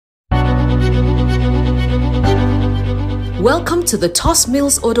Welcome to the Tos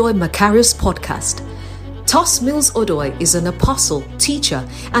Mills Odoi Macarius podcast. Tos Mills Odoi is an apostle, teacher,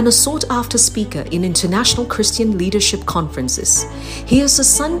 and a sought-after speaker in international Christian leadership conferences. He is the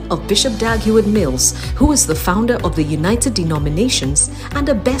son of Bishop Dag Heward-Mills, who is the founder of the United Denominations and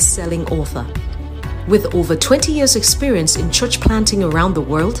a best-selling author. With over 20 years' experience in church planting around the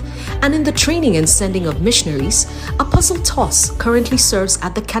world and in the training and sending of missionaries, Apostle Tos currently serves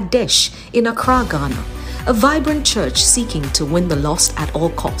at the Kadesh in Accra, Ghana, a vibrant church seeking to win the lost at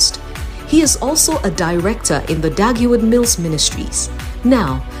all cost. He is also a director in the Dag Heward-Mills Ministries.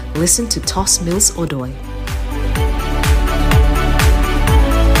 Now, listen to Tos Mills Odoi.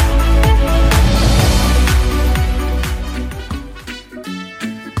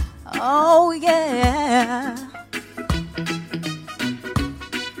 Oh yeah.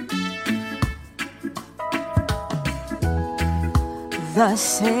 Thus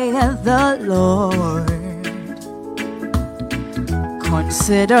saith the Lord,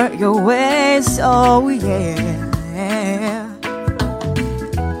 consider your ways, oh yeah.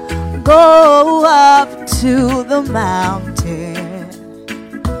 Go up to the mountain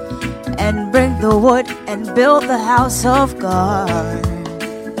and bring the wood and build the house of God.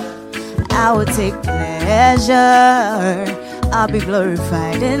 I will take pleasure, I'll be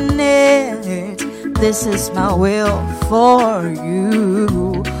glorified in it. This is my will for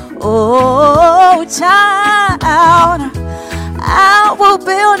you. Oh child, I will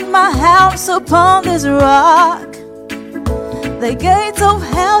build my house upon this rock. The gates of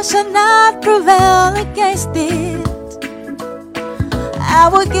hell shall not prevail against it. I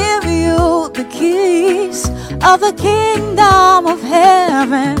will give you the keys of the kingdom of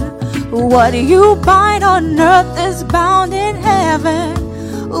heaven. What you bind on earth is bound in heaven.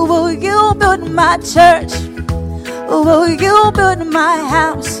 Will you build my church? Will you build my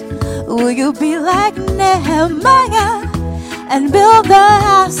house? Will you be like Nehemiah and build the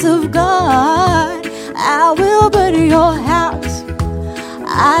house of God? I will build your house.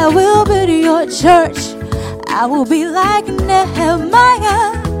 I will build your church. I will be like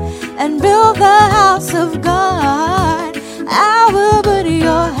Nehemiah and build the house of God. I will build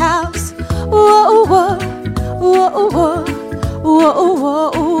your house. Whoa, whoa, whoa, whoa, whoa,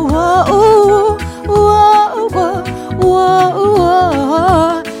 whoa, whoa, whoa, whoa,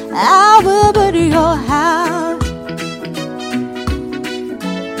 whoa. I will build your house.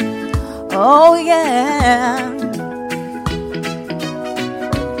 Oh yeah.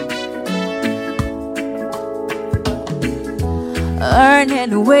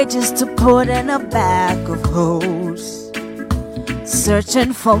 Earning wages to put in a bag of hoes.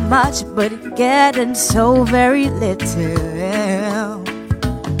 Searching for much but getting so very little.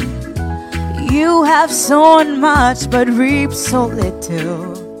 You have sown much but reaped so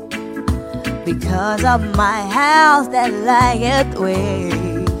little. Because of my house that lieth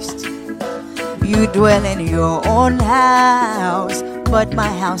waste. You dwell in your own house, but my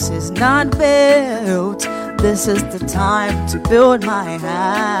house is not built. This is the time to build my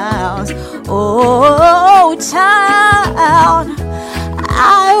house. Oh child,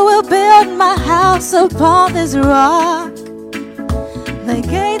 I will build my house upon this rock. The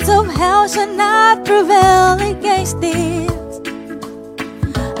gates of hell shall not prevail against it.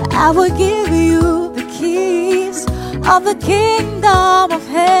 I will give you the keys of the kingdom of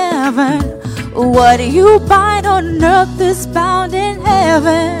heaven. What you bind on earth is bound in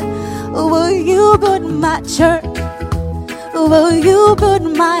heaven. Will you build my church? Will you build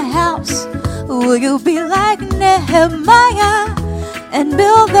my house? Will you be like Nehemiah and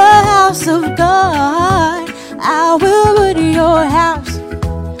build the house of God? I will build your house.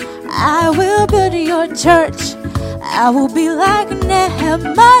 I will build your church. I will be like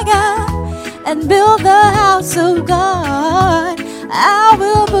Nehemiah and build the house of God. I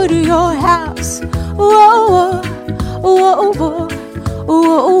will build your house. Whoa, whoa, whoa, whoa,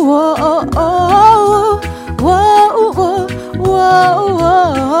 whoa, whoa, whoa, whoa,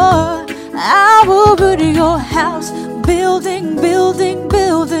 whoa. I will build your house. Building, building,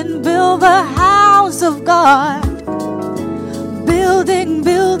 building, build the house of God. Building,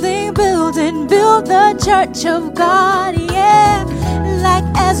 building, building, build the church of God. Yeah, like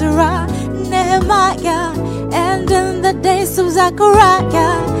Ezra, Nehemiah, and in the days of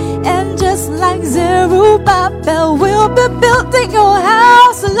Zechariah, and just like Zerubbabel, we'll be building your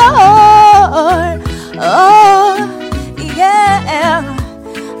house, Lord. Oh, yeah,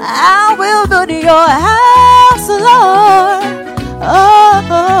 I will build your house, Lord. Oh,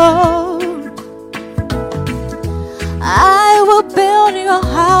 I will build your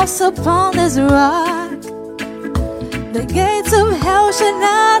house upon this rock. The gates of hell shall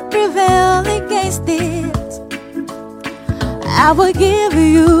not prevail against it. I will give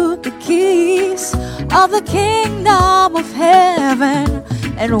you the keys of the kingdom of heaven.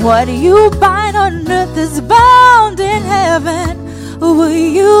 And what you bind on earth is bound in heaven. Will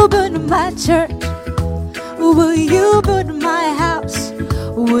you build my church? Will you build my house?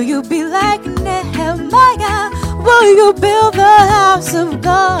 Will you be like Nehemiah? Will you build the house of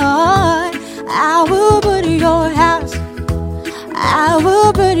God? I will build your house. I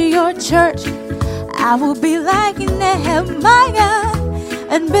will build your church. I will be like Nehemiah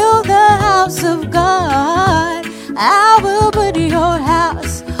and build the house of God. I will build your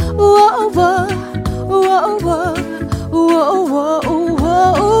house. Whoa, whoa, whoa, whoa, whoa, whoa,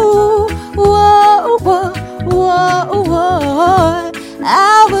 whoa, whoa, whoa, whoa, whoa.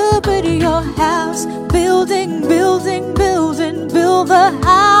 I will build your house. Building, building, building, build the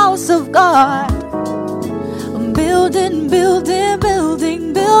house of God. Building, building,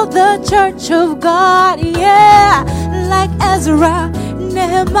 building, build the church of God. Yeah, like Ezra,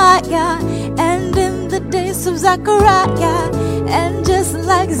 Nehemiah, and in the days of Zechariah, and just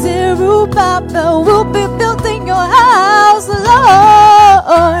like Zerubbabel, we'll be building your house,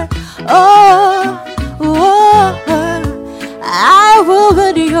 Lord. Oh, oh, I will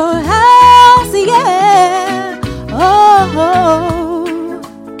build your house, yeah. Oh,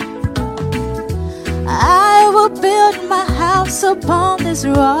 I will build my house upon this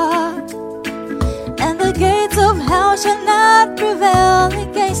rock, and the gates of hell shall not prevail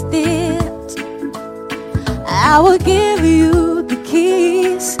against it. I will give you the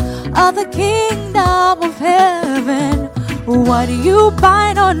keys of the kingdom of heaven. What you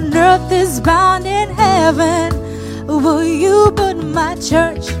bind on earth is bound in heaven. Will you build my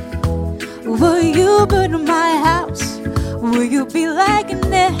church? Will you build my house? Will you be like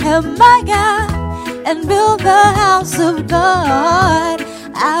Nehemiah and build the house of God?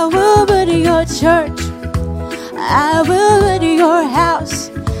 I will build your church. I will build your house.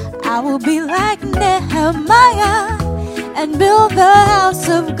 I will be like Nehemiah and build the house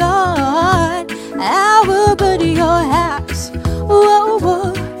of God. I will build your house. Whoa,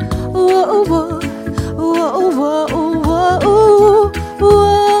 whoa, whoa, whoa, whoa, whoa, whoa,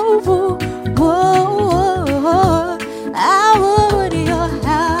 whoa, whoa, whoa. I will build your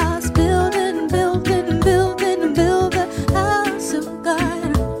house. Building, building, building, build the house of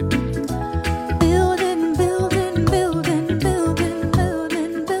God. Building, building, building, building,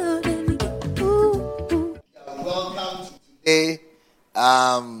 building, building. Ooh. Welcome to today.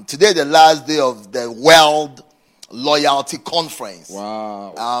 Today, the last day of the World Loyalty Conference.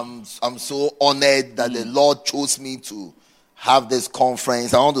 Wow. I'm so honored that the Lord chose me to have this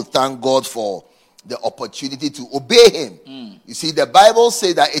conference. I want to thank God for the opportunity to obey Him. You see, the Bible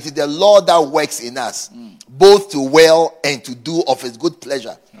says that it is the Lord that works in us, both to will and to do of His good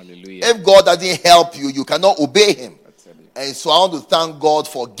pleasure. Hallelujah. If God doesn't help you, you cannot obey Him. And so I want to thank God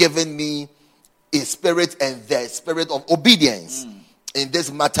for giving me a spirit and the spirit of obedience in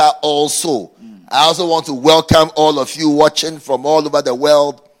this matter also. I also want to welcome all of you watching from all over the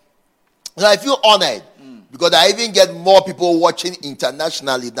world. And I feel honored because I even get more people watching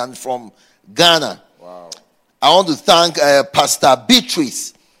internationally than from Ghana. Wow. I want to thank Pastor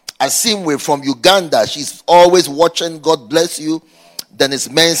Beatrice Asimwe from Uganda. She's always watching. God bless you. Dennis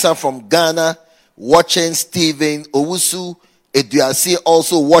Mensah from Ghana watching. Stephen Owusu Eduasi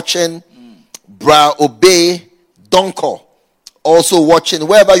also watching. Bra Obey Donko also watching.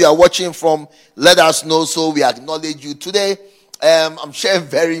 Wherever you are watching from, let us know so we acknowledge you today. I'm sharing a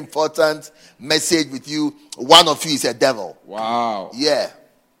very important message with you. One of you is a devil. Wow. Yeah.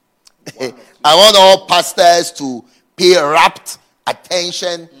 I want all pastors to pay rapt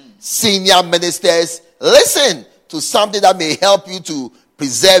attention. Senior ministers, listen to something that may help you to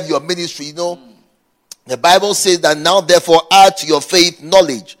preserve your ministry. You know, the Bible says that now therefore add to your faith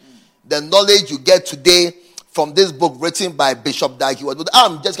knowledge. The knowledge you get today from this book written by Bishop Dag Heward.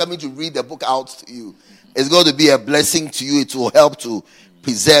 I'm just coming to read the book out to you. It's going to be a blessing to you. It will help to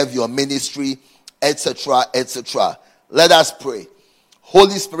preserve your ministry, etc., etc. Let us pray.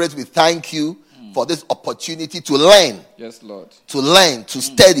 Holy Spirit, we thank you for this opportunity to learn. Yes, Lord. To learn, to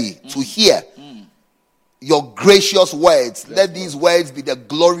study, to hear your gracious words. Yes, Let these words be the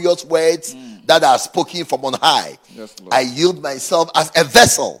glorious words that are spoken from on high. Yes, Lord. I yield myself as a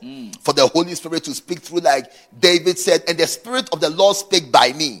vessel for the Holy Spirit to speak through, like David said, and the Spirit of the Lord spake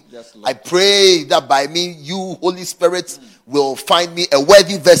by me. Yes, Lord. I pray that by me, you, Holy Spirit, will find me a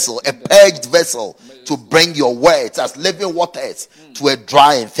worthy vessel, a purged vessel, to bring your words as living waters to a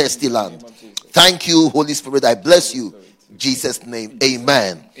dry and thirsty land. Thank you, Holy Spirit. I bless you. In Jesus' name,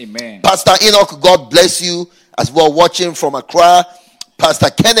 amen. Amen. Pastor Enoch, God bless you as well, watching from Accra.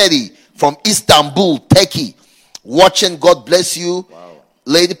 Pastor Kennedy from Istanbul, Turkey, watching. God bless you. Wow.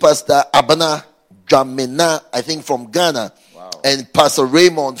 Lady Pastor Abana Jamina, I think from Ghana. Wow. And Pastor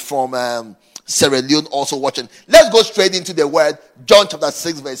Raymond from Sierra Leone also watching. Let's go straight into the word. John chapter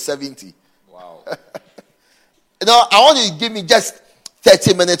 6 verse 70. Wow. I want you to give me just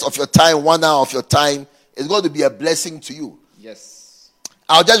 30 minutes of your time, 1 hour of your time. It's going to be a blessing to you. Yes.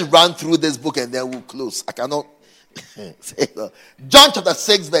 I'll just run through this book and then we'll close. I cannot say that. John chapter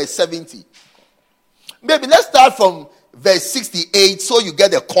 6 verse 70. Maybe let's start from verse 68 so you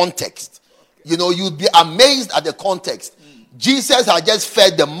get the context. You'd be amazed at the context. Jesus had just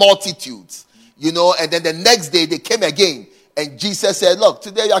fed the multitudes, and then the next day they came again. And Jesus said, look,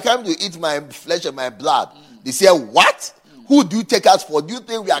 today you are coming to eat my flesh and my blood. They said, what? Who do you take us for? Do you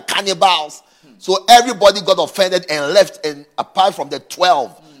think we are cannibals? So everybody got offended and left, and apart from the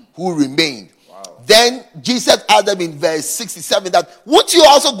 12 who remained. Wow. Then Jesus asked them in verse 67 that, won't you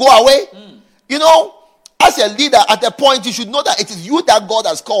also go away? As a leader, at a point, you should know that it is you that God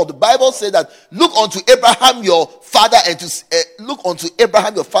has called. The Bible says that look unto Abraham your father and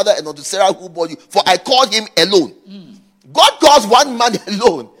unto Sarah who bore you, for I called him alone. God calls one man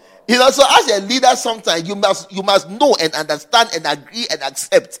alone. So as a leader, sometimes you must know and understand and agree and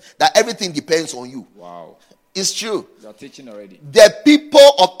accept that everything depends on you. Wow. It's true. You are teaching already. The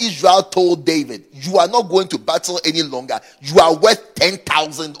people of Israel told David, you are not going to battle any longer. You are worth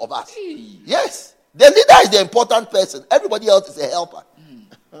 10,000 of us. Hey. Yes. The leader is the important person. Everybody else is a helper.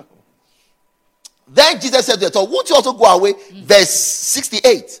 Then Jesus said to them, won't you also go away? Verse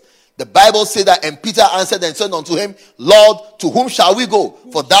 68. The Bible said that, and Peter answered and said unto him, Lord, to whom shall we go?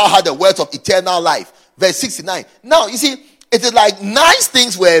 For thou hast the words of eternal life. Verse 69. Now, you see, it is like nice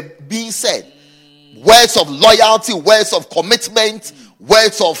things were being said. Words of loyalty, words of commitment,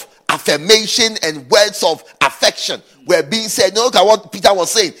 words of affirmation, and words of affection were being said. Look at what Peter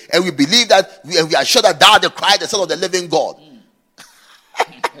was saying. And we believe that, and we are sure that thou art the Christ, the Son of the living God.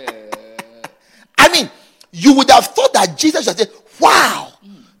 I mean, you would have thought that Jesus would say, wow,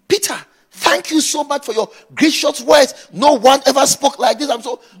 Peter, thank you so much for your gracious words. No one ever spoke like this.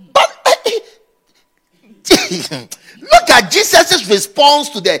 But look at Jesus' response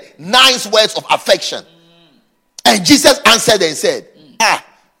to the nice words of affection. And Jesus answered and said,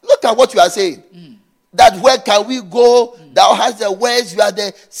 look at what you are saying. That where can we go? Thou hast the words. You are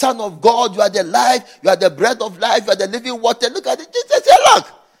the Son of God. You are the life. You are the bread of life. You are the living water. Look at it. Jesus said, look,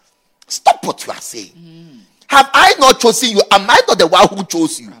 stop what you are saying. Have I not chosen you? Am I not the one who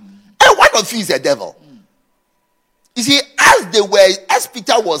chose you? And one of you is a devil. You see, as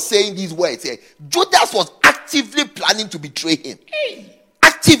Peter was saying these words, Judas was actively planning to betray him.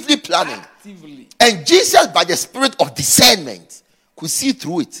 Actively planning. And Jesus, by the spirit of discernment, could see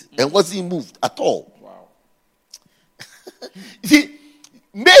through it and wasn't moved at all. Wow. You see,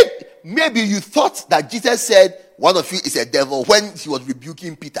 maybe you thought that Jesus said one of you is a devil when he was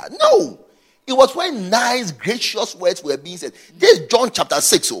rebuking Peter. No. It was when nice, gracious words were being said. This is John chapter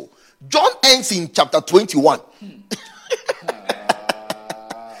 6. John ends in chapter 21.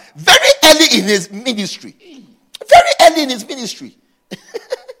 Very early in his ministry. Very early.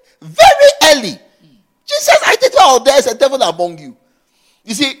 Jesus, I think, there's a devil among you.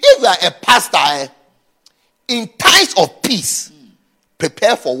 You see, if you are a pastor, in times of peace,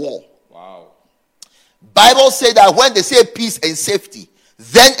 prepare for war. Wow. Bible says that when they say peace and safety,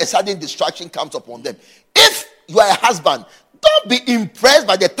 then a sudden distraction comes upon them. If you are a husband, don't be impressed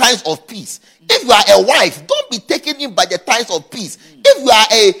by the times of peace. If you are a wife, don't be taken in by the times of peace. If you are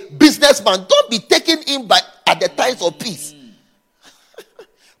a businessman, don't be taken in by at the times of peace.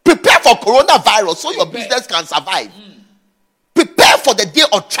 Prepare for coronavirus so your business can survive. Prepare for the day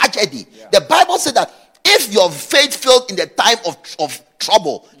of tragedy. Yeah. The Bible said that if your faith failed in the time of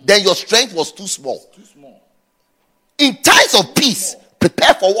trouble, then your strength was too small. In times of peace,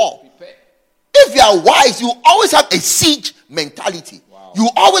 prepare for war. If you are wise, you always have a siege mentality. Wow. You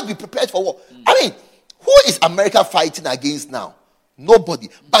always be prepared for war. I mean, who is America fighting against now? Nobody.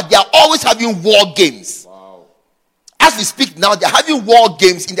 But they are always having war games. Wow. As we speak now, they are having war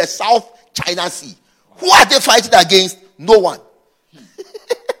games in the South China Sea. Wow. Who are they fighting against? No one.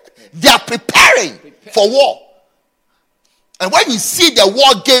 They are preparing for war. And when you see the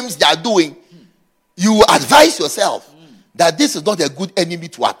war games they are doing, you advise yourself that this is not a good enemy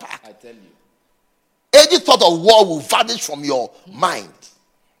to attack. I tell you. Any thought of war will vanish from your mind.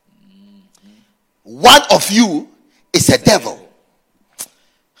 One of you is a devil.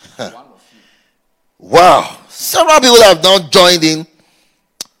 Wow. Several people have now joined in.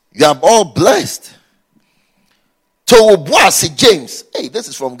 You are all blessed. Toboasi James. Hey, this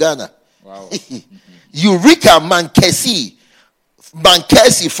is from Ghana. Wow. Eureka Mankesi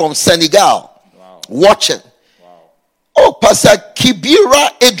from Senegal. Wow. Watching. Wow. Oh, Pastor Kibira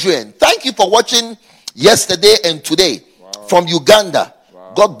Adrian, thank you for watching yesterday and today from Uganda.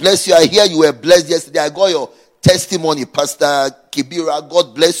 God bless you. I hear you were blessed yesterday. I got your testimony, Pastor Kibira.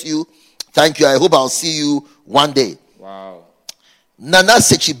 God bless you. Thank you. I hope I'll see you one day. Wow. Nana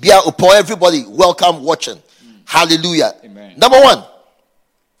Sechibia Upo, everybody, welcome watching. Hallelujah. Amen. Number one,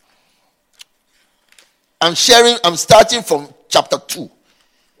 I'm starting from chapter 2. Wow.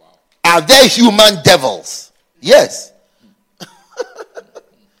 Are there human devils? Yes.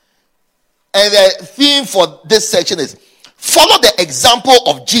 And the theme for this section is follow the example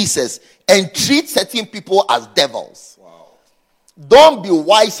of Jesus and treat certain people as devils. Wow. Don't be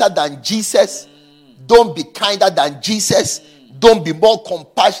wiser than Jesus. Don't be kinder than Jesus. Don't be more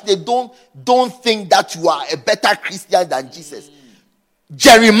compassionate. Don't think that you are a better Christian than Jesus.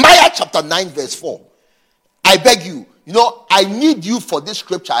 Jeremiah chapter 9 verse 4. I beg you, I need you for this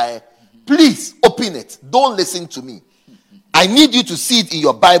scripture. Please open it. Don't listen to me. I need you to see it in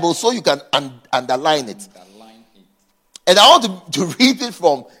your Bible so you can underline it. And I want to read it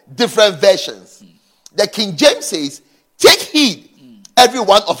from different versions. The King James says, take heed, every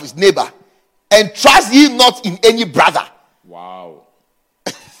one of his neighbor, and trust ye not in any brother. Wow.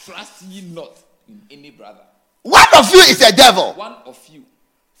 Trust ye not in any brother. One of you is a devil. One of you.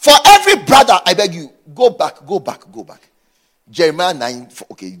 For every brother, I beg you, go back. Jeremiah 9,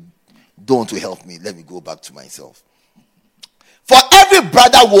 okay, don't want to help me. Let me go back to myself. For every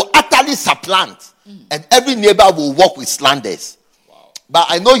brother will utterly supplant, and every neighbor will walk with slanders. Wow. But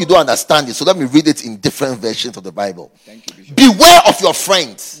I know you don't understand it, so let me read it in different versions of the Bible. Thank you, Bishop. Beware of your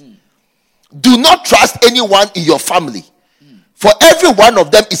friends. Do not trust anyone in your family, for every one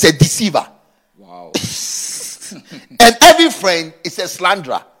of them is a deceiver. Wow. And every friend is a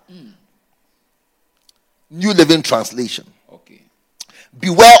slanderer. New Living Translation. Okay.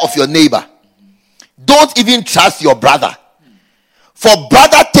 Beware of your neighbor. Don't even trust your brother. For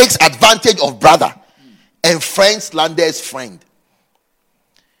brother takes advantage of brother, and friend slanders friend.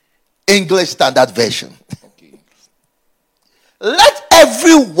 English Standard Version. Okay. Let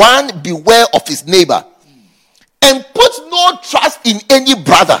everyone beware of his neighbor, and put no trust in any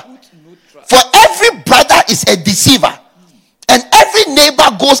brother. For every brother is a deceiver, and every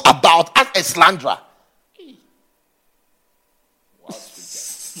neighbor goes about as a slanderer.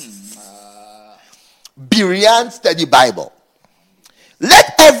 Berean Study Bible.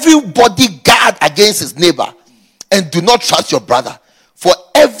 Let everybody guard against his neighbor, and do not trust your brother. For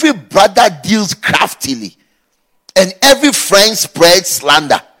every brother deals craftily, and every friend spreads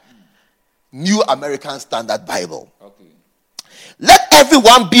slander. New American Standard Bible. Okay. Let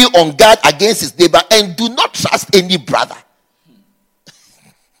everyone be on guard against his neighbor, and do not trust any brother.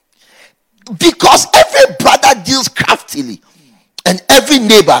 Because every brother deals craftily, and every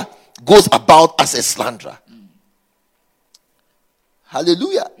neighbor goes about as a slanderer.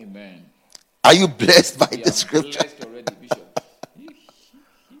 Hallelujah. Amen. Are you blessed by We the are scripture? blessed already, Bishop.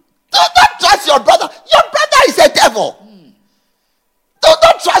 Don't trust your brother. Your brother is a devil.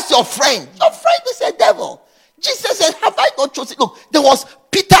 Don't trust your friend. Your friend is a devil. Jesus said, have I not chosen? Look, there was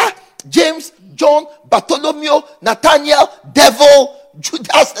Peter, James, John, Bartholomew, Nathaniel, devil,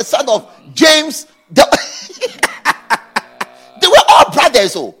 Judas, the son of James. They were all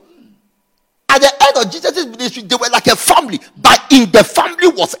brothers. Oh. At the end of Jesus' ministry, they were like a family. But in the family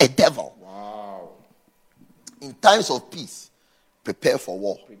was a devil. Wow. In times of peace, prepare for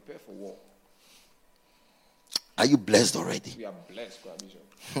war. Prepare for war. Are you blessed already? We are blessed,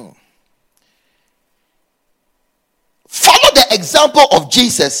 Bishop. Follow the example of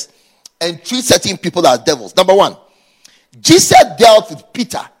Jesus and treat certain people as devils. Number one, Jesus dealt with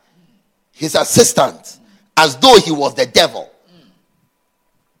Peter, his assistant, as though he was the devil.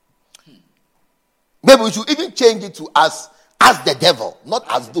 Maybe we should even change it to as the devil, not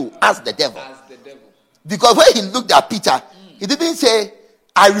as though, as the devil. As the devil. Because when he looked at Peter, he didn't say,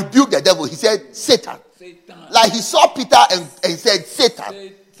 I rebuke the devil. He said, Satan. Satan. Like he saw Peter and said,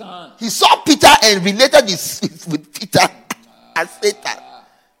 Satan. Satan. He saw Peter and related with Peter as Satan.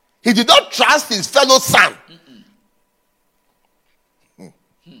 He did not trust his fellow son.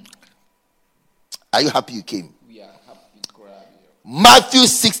 Are you happy you came? We are happy. Matthew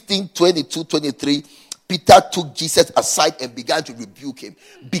 16, 22, 23. Peter took Jesus aside and began to rebuke him.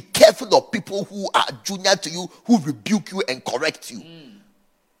 Be careful of people who are junior to you, who rebuke you and correct you.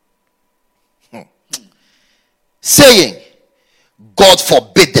 Saying, God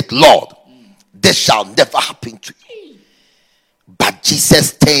forbid it, Lord. This shall never happen to you. But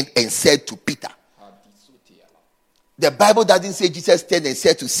Jesus turned and said to Peter. The Bible doesn't say Jesus turned and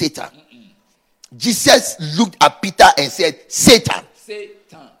said to Satan. Jesus looked at Peter and said, Satan.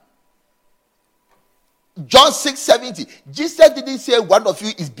 Satan. John 6:70. Jesus didn't say one of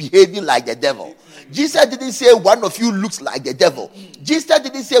you is behaving like the devil. Jesus didn't say one of you looks like the devil. Jesus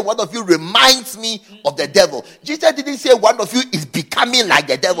didn't say one of you reminds me of the devil. Jesus didn't say one of you is becoming like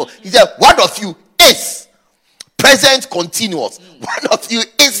the devil. He said one of you is present continuous. One of you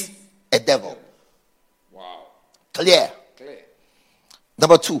is a devil. Wow. Clear.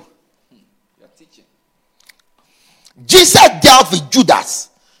 Number 2. You're teaching. Jesus dealt with Judas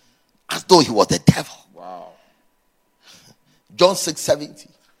as though he was the devil. Wow. John 6:70.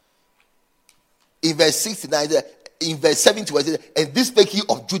 In verse 69, in verse 70, it says, and this spake he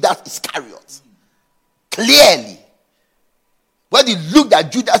of Judas Iscariot. Clearly. When he looked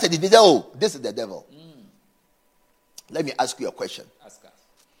at Judas and he said, oh, this is the devil. Let me ask you a question. Ask us.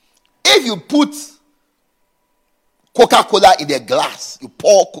 If you put Coca-Cola in a glass, you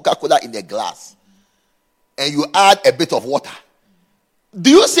pour Coca-Cola in a glass, and you add a bit of water, do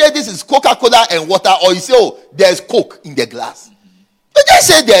you say this is Coca-Cola and water, or you say, oh, there's Coke in the glass? You just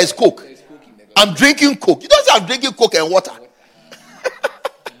say there is Coke. I'm drinking Coke. You don't say I'm drinking Coke and water.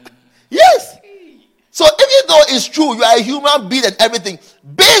 Yes. So even though it's true, you are a human being and everything,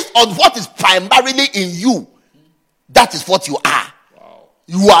 based on what is primarily in you, that is what you are. Wow.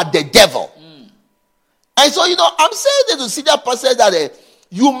 You are the devil. And so, I'm saying this to senior pastors that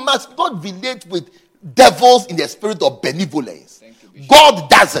you must not relate with devils in the spirit of benevolence. You, God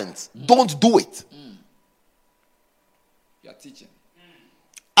doesn't. Don't do it. You're teaching.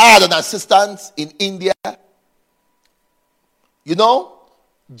 I had an assistant in India.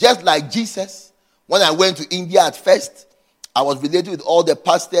 Just like Jesus, when I went to India at first, I was related with all the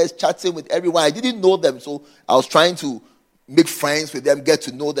pastors, chatting with everyone. I didn't know them, so I was trying to make friends with them, get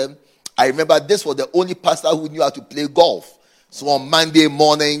to know them. I remember this was the only pastor who knew how to play golf. So on Monday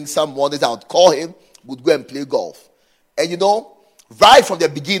morning, some mornings I would call him, would go and play golf. And right from the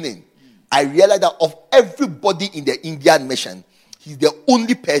beginning, I realized that of everybody in the Indian mission, he's the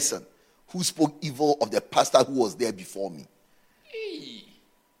only person who spoke evil of the pastor who was there before me.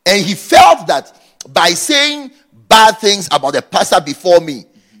 And he felt that by saying bad things about the pastor before me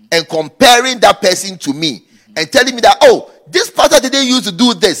and comparing that person to me and telling me that, oh, this pastor didn't used to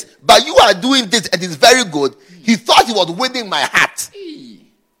do this, but you are doing this and it's very good, he thought he was winning my heart.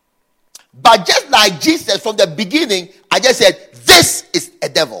 But just like Jesus from the beginning, I just said, this is a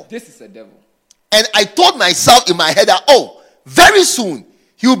devil. This is a devil. And I told myself in my head that, oh, very soon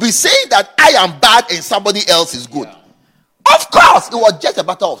he will be saying that I am bad and somebody else is good. Yeah. Of course, it was just a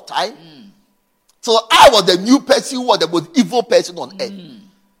matter of time. So I was the new person who was the most evil person on earth.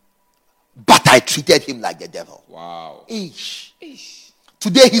 But I treated him like the devil. Wow. Ish.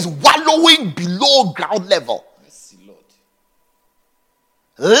 Today he's wallowing below ground level. Mercy, Lord.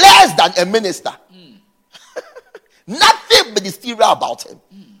 Less than a minister. Nothing ministerial about him.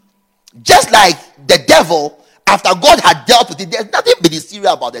 Just like the devil, after God had dealt with it, there's nothing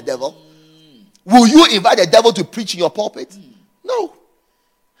ministerial about the devil. Will you invite the devil to preach in your pulpit? No.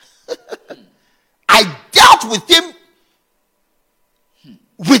 I dealt with him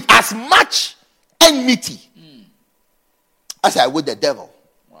with as much enmity as I would the devil.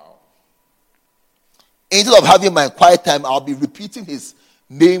 Wow. Instead of having my quiet time, I'll be repeating his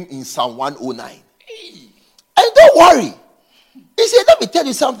name in Psalm 109. And don't worry. He said, let me tell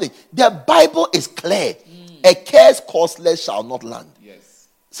you something. The Bible is clear. A curse causeless shall not land. Yes.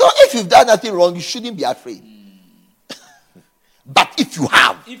 So if you've done nothing wrong, you shouldn't be afraid. But if you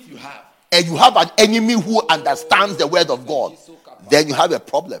have, and you have an enemy who understands the word of God, then you have a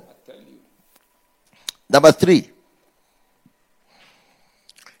problem. Number 3.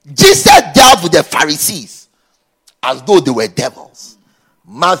 Jesus dealt with the Pharisees as though they were devils.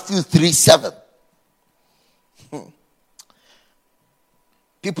 Matthew 3:7.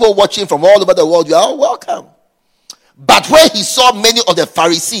 People watching from all over the world, you are all welcome. But when he saw many of the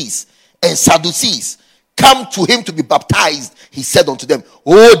Pharisees and Sadducees come to him to be baptized, he said unto them,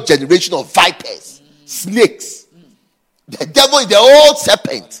 O generation of vipers, snakes. The devil is the old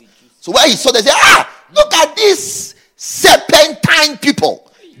serpent. So when he saw them, he said, look at these serpentine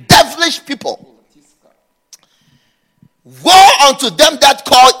people, devilish people. Woe unto them that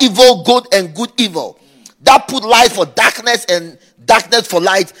call evil good and good evil, that put light for darkness and darkness for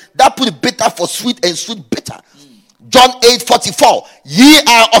light, that put bitter for sweet and sweet bitter. John 8:44. Ye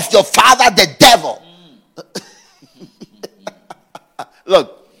are of your father the devil.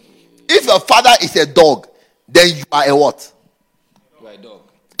 Look, if your father is a dog, then you are a what? You are a dog.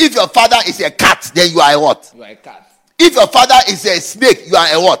 If your father is a cat, then you are a what? You are a cat. If your father is a snake, you are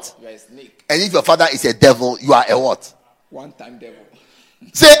a what? You are a snake. And if your father is a devil, you are a what? One-time devil.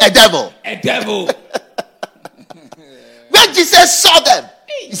 Say a devil. A devil. When Jesus saw them,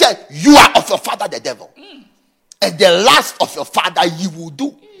 he said, you are of your father the devil. and the lust of your father you will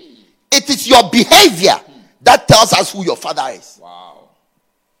do. It is your behavior that tells us who your father is. Wow.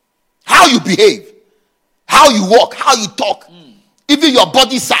 How you behave, how you walk, how you talk, even your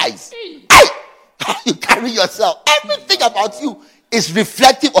body size, how you carry yourself. Everything about you is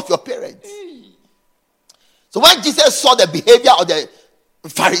reflective of your parents. So when Jesus saw the behavior of the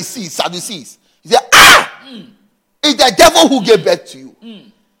Pharisees, Sadducees, he said, it's the devil who gave birth to you.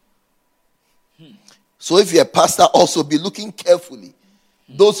 So if you're a pastor, also be looking carefully.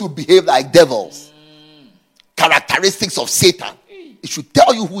 Those who behave like devils, characteristics of Satan, it should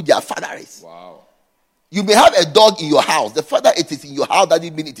tell you who their father is. Wow. You may have a dog in your house. The father it is in your house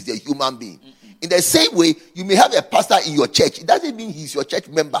doesn't mean it is a human being. In the same way, you may have a pastor in your church. It doesn't mean he's your church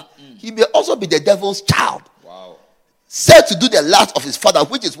member. He may also be the devil's child. Wow. Said to do the lust of his father,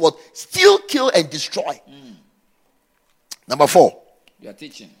 which is what? Steal, kill, and destroy. Number 4. You are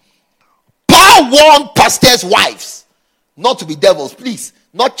teaching. Paul warned pastors' wives not to be devils. Please,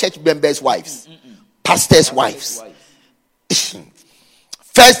 not church members' wives. Pastors' wives.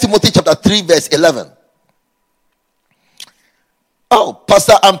 1 Timothy chapter 3 verse 11. Oh,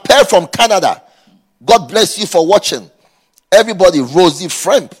 Pastor Ampere from Canada. God bless you for watching. Everybody, Rosie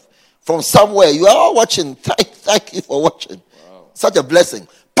Fremp from somewhere. You are all watching. Thank you for watching. Wow. Such a blessing.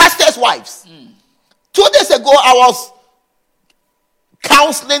 Pastors' wives. 2 days ago, I was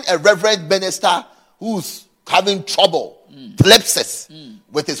counseling a reverend minister who's having trouble, thlipsis,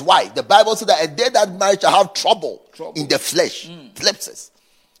 with his wife. The Bible said that a day that marriage shall have trouble in the flesh. Thlipsis.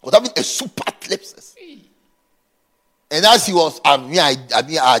 Was having a super thlipsis. And as he was,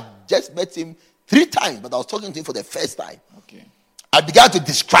 I just met him 3 times, but I was talking to him for the first time. Okay. I began to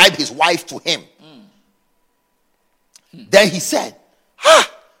describe his wife to him. Then he said,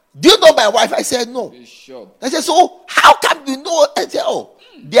 do you know my wife? I said, no. Bishop. I said, so how come you know? I said,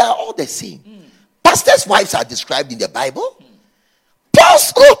 they are all the same. Pastors' wives are described in the Bible. Paul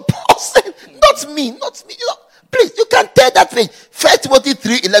said, not me. You know, please, you can tear that page. 1 Timothy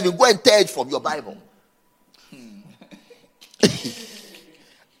 3:11. Go and tear it from your Bible. As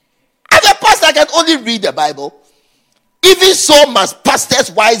a pastor, I can only read the Bible. Even so must pastors'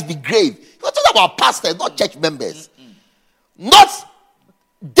 wives be grave. You're talking about pastors, not church members. Not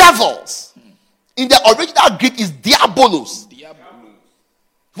devils. In the original Greek is diabolos.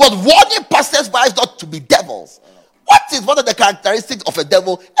 Was warning pastors' wives not to be devils. What is one of the characteristics of a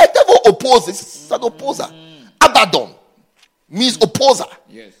devil? A devil opposes. It's an opposer. Abaddon means opposer.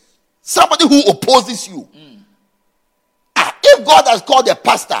 Yes. Somebody who opposes you. If God has called a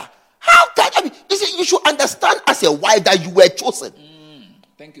pastor, how can you see? You should understand as a wife that you were chosen.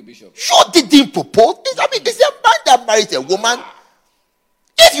 Thank you, Bishop. Sure, didn't propose. It's a man that marries a woman.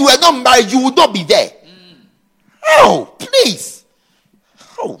 If you were not married, you would not be there. Oh, please.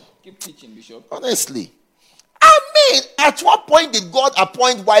 Oh, Keep teaching, Bishop. honestly. I mean, at what point did God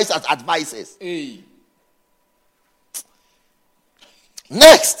appoint wives as advisors? Hey.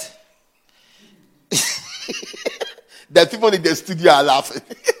 Next. The people in the studio are laughing.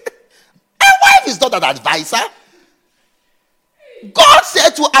 A wife is not an advisor. God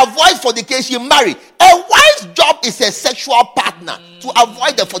said to avoid fornication, marry. A wife's job is a sexual partner to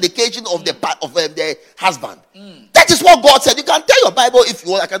avoid the fornication of the husband. That is what God said. You can tell your Bible if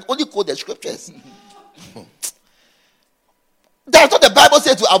you want. I can only quote the scriptures. That's what the Bible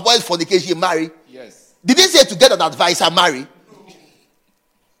said to avoid fornication, marry. Yes. Did it say to get an advisor, marry?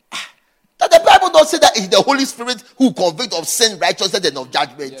 That the Bible don't say that it's the Holy Spirit who convicts of sin, righteousness, and of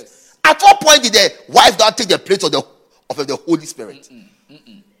judgment. Yes. At what point did the wife not take the place of the Holy Spirit?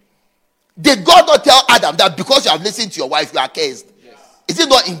 Did God not tell Adam that because you have listened to your wife, you are cursed? Yes. Is it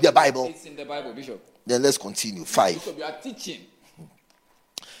not in the Bible? It's in the Bible, Bishop. Then let's continue. 5. Bishop, you are teaching.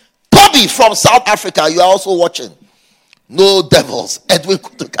 Toby from South Africa, you are also watching. No devils. Edwin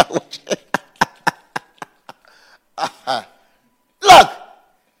Kutuka watching. Look,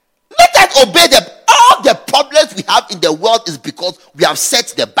 let us obey them. All the problems we have in the world is because we have set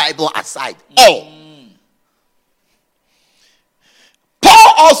the Bible aside. All.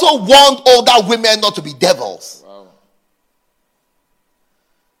 Paul also warned older women not to be devils. Wow.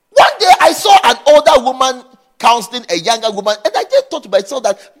 One day I saw an older woman counseling a younger woman, and I just thought to myself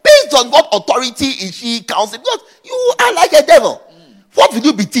that based on what authority is she counseling? Because you are like a devil. What will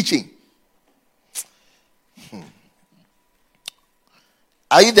you be teaching?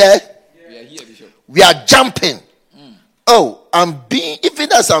 Are you there? We are here, Bishop. We are jumping. Oh,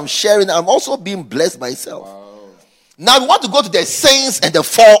 even as I'm sharing, I'm also being blessed myself. Wow. Now we want to go to the saints and the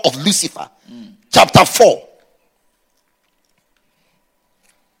fall of Lucifer. Chapter 4.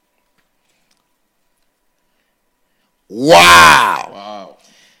 Wow. Wow.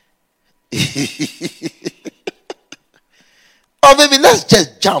 Now, baby, let's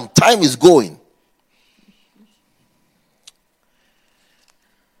just jump. Time is going.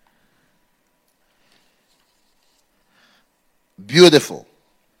 Beautiful.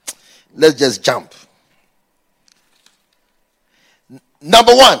 Let's just jump.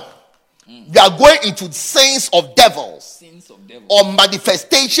 Number one, we are going into sins of devils, or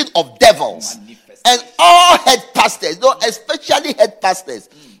manifestation of devils. And all head pastors, especially head pastors,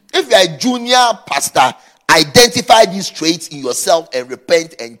 if you are a junior pastor, identify these traits in yourself and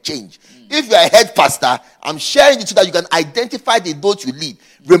repent and change. If you are a head pastor, I'm sharing it so that you can identify the those you lead.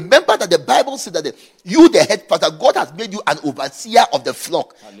 Remember that the Bible says that you, the head pastor, God has made you an overseer of the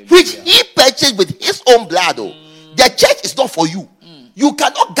flock, which he purchased with his own blood. The church is not for you. You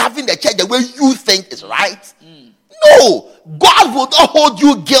cannot govern the church the way you think is right. No, God will not hold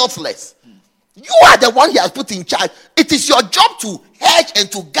you guiltless. You are the one he has put in charge. It is your job to hedge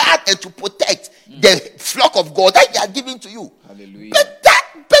and to guard and to protect the flock of God that he has given to you. Hallelujah.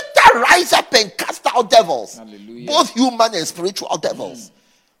 Better rise up and cast out devils. Hallelujah. Both human and spiritual devils.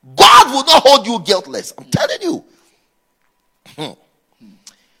 God will not hold you guiltless. I'm telling you.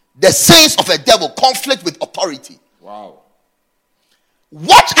 The sins of a devil, conflict with authority. Wow.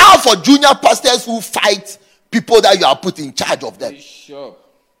 Watch out for junior pastors who fight people that you are put in charge of them. Bishop.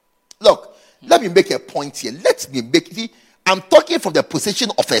 Look, let me make a point here. I'm talking from the position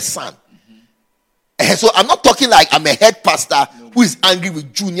of a son. So I'm not talking like I'm a head pastor who is angry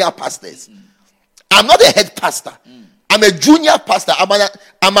with junior pastors. I'm not a head pastor. I'm a junior pastor.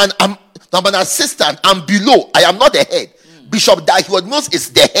 I'm an assistant. I'm below. I am not the head. Bishop Dahiwadnos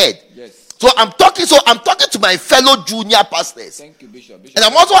is the head. Yes. So I'm talking to my fellow junior pastors. Thank you, Bishop. And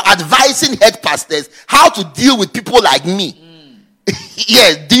I'm also advising head pastors how to deal with people like me.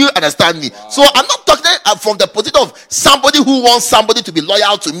 Yes, do you understand me? Wow. So I'm not talking from the position of somebody who wants somebody to be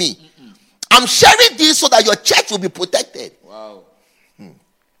loyal to me. I'm sharing this so that your church will be protected. Wow.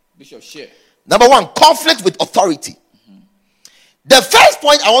 Bishop, share. Number one, conflict with authority. The first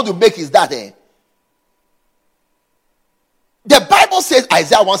point I want to make is that the Bible says,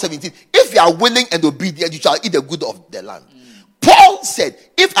 Isaiah 1:17, if you are willing and obedient, you shall eat the good of the land. Paul said,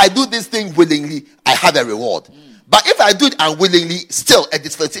 if I do this thing willingly, I have a reward. But if I do it unwillingly, still a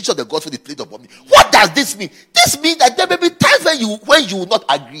dispensation of the gospel is placed upon me. What does this mean? This means that there may be times when you will not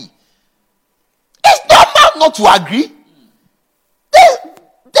agree. It's normal not to agree.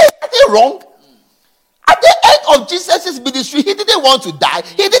 There's nothing wrong. At the end of Jesus' ministry, he didn't want to die.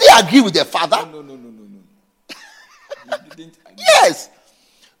 He didn't agree with the Father. No. He didn't agree. Yes.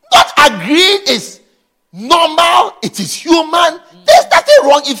 Not agreeing is normal. It is human. There's nothing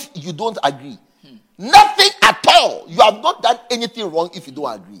wrong if you don't agree. Nothing at all. You have not done anything wrong if you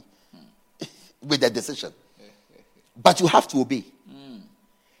don't agree with the decision. But you have to obey.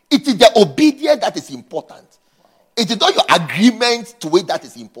 It is the obedience that is important. It is not your agreement to it that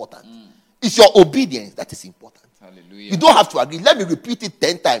is important. It's your obedience that is important. Hallelujah. You don't have to agree. Let me repeat it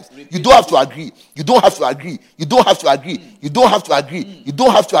 10 times. You don't have to agree. You don't have to agree. You don't have to agree. You don't have to agree. You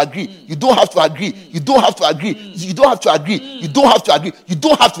don't have to agree. You don't have to agree. You don't have to agree. You don't have to agree. You don't have to agree. You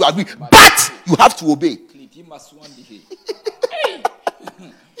don't have to agree. But you have to obey.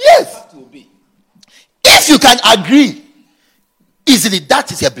 Yes. If you can agree easily,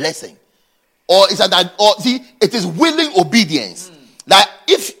 that is a blessing. It is willing obedience. Like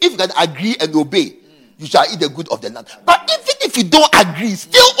if you can agree and obey, you shall eat the good of the land. But even if you don't agree,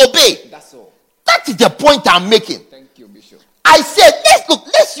 still obey. That's all. That is the point I'm making. Thank you, Bishop. I said,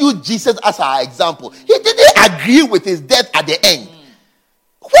 let's use Jesus as our example. He didn't agree with his death at the end.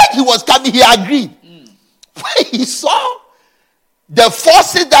 When he was coming, he agreed. When he saw the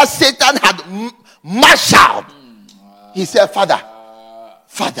forces that Satan had marshaled, he said, Father,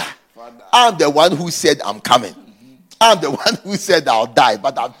 I'm the one who said I'm coming. I'm the one who said I'll die,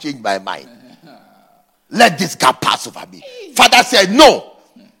 but I've changed my mind. Let this cup pass over me. Father said, no.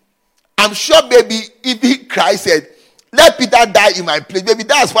 I'm sure maybe even Christ said, let Peter die in my place. Maybe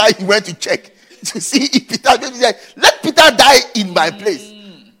that's why he went to check to see if Peter, maybe said, let Peter die in my place.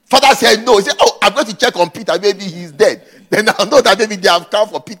 Father said, no. He said, I'm going to check on Peter. Maybe he's dead. Then I'll know that maybe they have come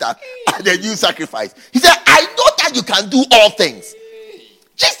for Peter and the new sacrifice. He said, I know that you can do all things.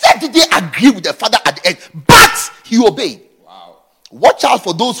 Jesus didn't agree with the Father at the end, but he obeyed. Wow. Watch out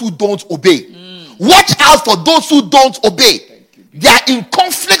for those who don't obey. Watch out for those who don't obey. They are in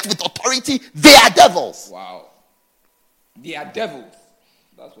conflict with authority. They are devils. Wow. They are devils.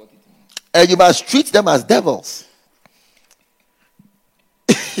 That's what it means. And you must treat them as devils.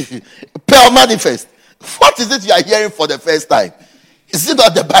 Pearl Manifest. What is it you are hearing for the first time? Is it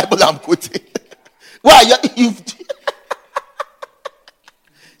not the Bible I'm quoting? Why you?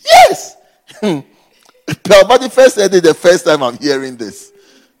 Yes. Pearl Nobody first said it the first time I'm hearing this.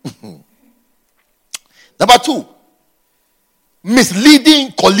 Number 2,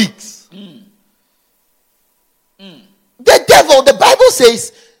 misleading colleagues. The devil, the Bible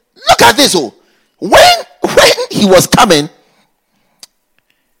says, look at this. When he was coming,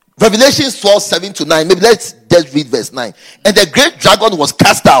 Revelation 12:7-9. Maybe let's just read verse 9. And the great dragon was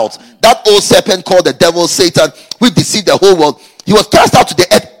cast out, that old serpent called the devil, Satan, which deceived the whole world. He was cast out to the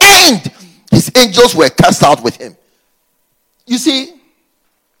earth, and his angels were cast out with him. You see,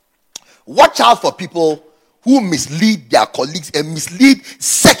 watch out for people who mislead their colleagues and mislead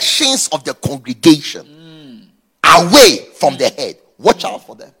sections of the congregation away from the head. Watch out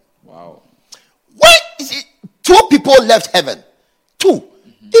for them. Wow. When you see, 2 people left heaven. 2.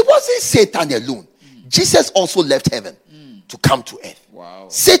 It wasn't Satan alone. Jesus also left heaven to come to earth. Wow.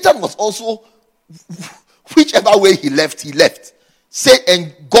 Satan was also, whichever way he left.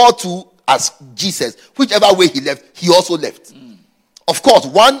 And God too, as Jesus, whichever way he left, he also left. Of course,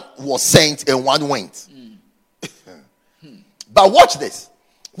 one was sent and one went. But watch this.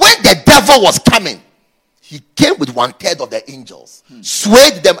 When the devil was coming, he came with 1/3 of the angels,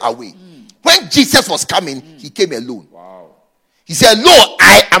 swayed them away. When Jesus was coming, he came alone. Wow. He said, Lord,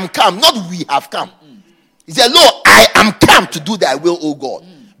 I am come. Not we have come. He said, Lord, I am come to do thy will, O God.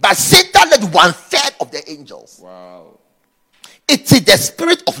 But Satan led 1/3 of the angels. Wow. It is the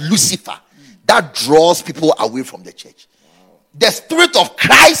spirit of Lucifer that draws people away from the church. Wow. The spirit of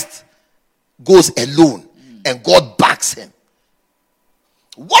Christ goes alone and God backs him.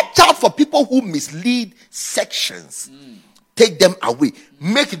 Watch out for people who mislead sections. Take them away.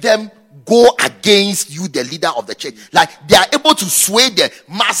 Make them go against you, the leader of the church. Like they are able to sway the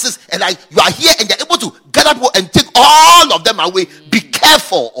masses, and like you are here and they're able to gather people and take all of them away. Be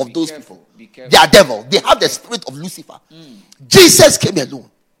careful of those people. They are devil. They have the spirit of Lucifer. Jesus came alone.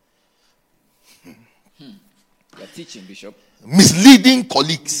 You are teaching, Bishop. Misleading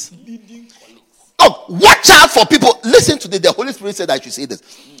colleagues. Oh, watch out for people. Listen to this. The Holy Spirit said I should say this.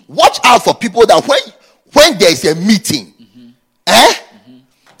 Watch out for people that when there is a meeting,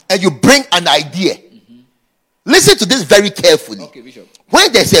 and you bring an idea. Listen to this very carefully. Okay, Bishop.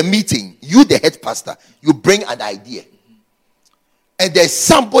 When there's a meeting, you the head pastor, you bring an idea. And there's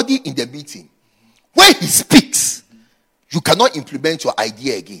somebody in the meeting. When he speaks, you cannot implement your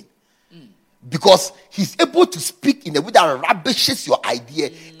idea again. Because he's able to speak in a way that rubbishes your idea,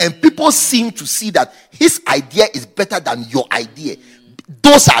 and people seem to see that his idea is better than your idea.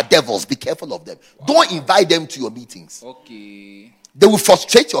 Those are devils. Be careful of them. Don't invite them to your meetings. Okay. They will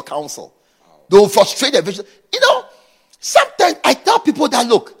frustrate your counsel. They will frustrate the vision. You know, sometimes I tell people that,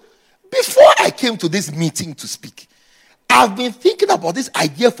 look, before I came to this meeting to speak, I've been thinking about this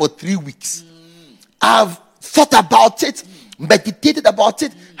idea for 3 weeks. I've thought about it, meditated about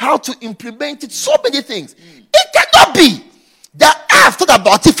it, how to implement it, so many things. It cannot be that I've thought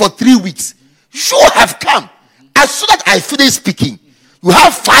about it for 3 weeks. You have come. As soon as I finish speaking, you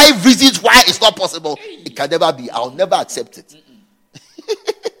have 5 reasons why it's not possible. It can never be. I'll never accept it.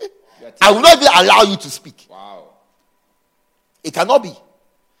 I will not even allow you to speak. Wow. It cannot be.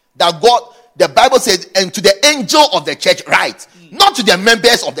 That God, the Bible says, and to the angel of the church, right? Not to the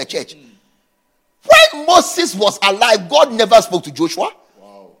members of the church. When Moses was alive, God never spoke to Joshua.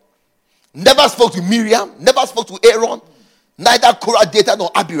 Wow. Never spoke to Miriam. Never spoke to Aaron. Neither Korah, Dathan,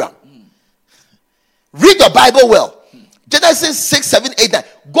 nor Abiram. Read your Bible well. Genesis 6, 7, 8, 9.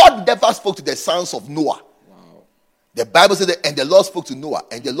 God never spoke to the sons of Noah. Wow. The Bible said that, and the Lord spoke to Noah,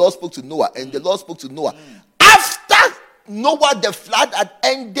 and the Lord spoke to Noah, and the Lord spoke to Noah. After Noah, the flood had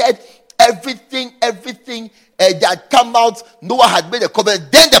ended, everything that had come out, Noah had made a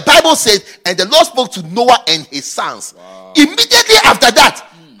covenant. Then the Bible says, and the Lord spoke to Noah and his sons. Wow. Immediately after that,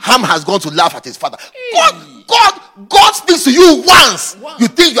 Ham has gone to laugh at his father. God speaks to you once. You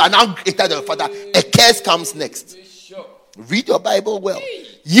think you are now greater than your father. A curse comes next. Bishop. Read your Bible well.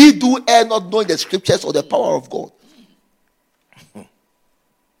 Ye do err not knowing the scriptures or the power of God.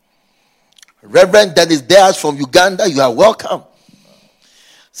 Reverend Dennis Diaz from Uganda, you are welcome.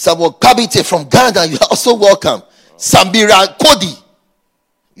 Samuel Kabite from Ghana, you are also welcome. Sambira Kodi,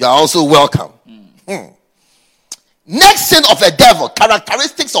 you are also welcome. Next sin of a devil,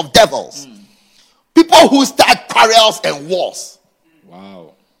 characteristics of devils. People who start quarrels and wars.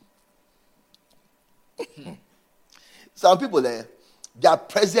 Wow. Some people, their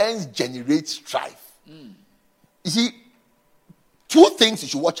presence generates strife. You see, 2 things you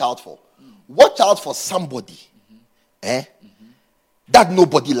should watch out for. Watch out for somebody that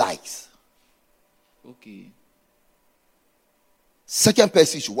nobody likes. Okay. Second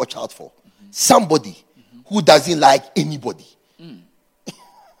person you should watch out for. Somebody who doesn't like anybody.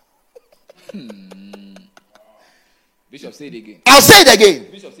 Bishop, say it again. I'll say it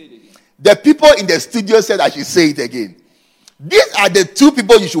again. Bishop, say it again. The people in the studio said I should say it again. These are the two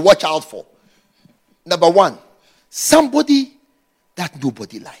people you should watch out for. Number one, somebody that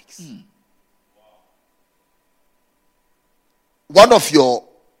nobody likes. One of your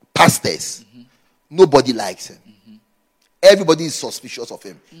pastors, nobody likes him. Everybody is suspicious of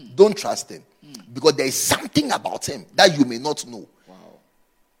him. Don't trust him. Because there is something about him that you may not know. Wow.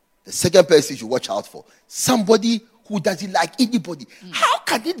 The second person you should watch out for, somebody who doesn't like anybody. How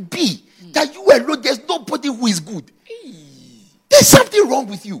can it be that you alone, there's nobody who is good? There's something wrong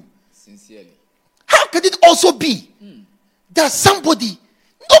with you. Sincerely. How can it also be that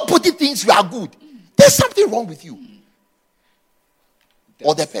nobody thinks you are good? There's something wrong with you.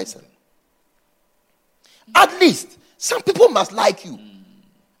 Or the person. At least, some people must like you.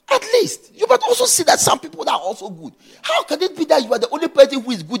 At least. You must also see that some people are also good. How can it be that you are the only person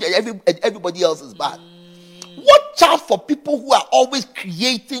who is good and everybody else is bad? Watch out for people who are always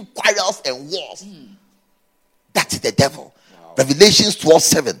creating quarrels and wars. That is the devil. Wow. Revelations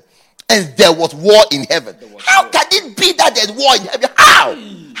 12:7. And there was war in heaven. How can it be that there's war in heaven? How?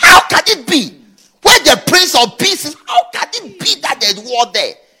 How can it be? Where the Prince of Peace is, how can it be that there's war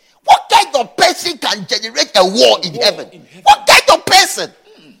there? What kind of person can generate a war in heaven? What kind of person?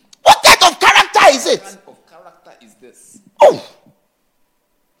 What kind of character is it? What kind of character is this? Oh.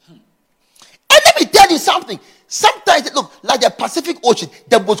 And let me tell you something. Sometimes it looks like the Pacific Ocean,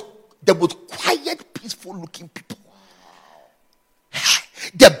 the most quiet, peaceful looking people.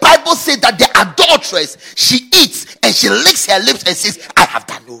 The Bible says that the adulteress, she eats and she licks her lips and says, I have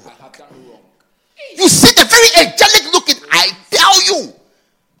done no wrong. You see the very angelic looking, I tell you,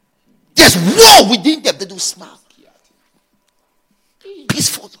 there's war within them. They don't smile.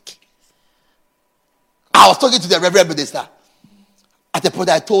 Peaceful looking. I was talking to the Reverend Minister. At the point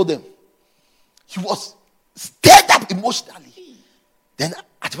I told him, he was stirred up emotionally. Then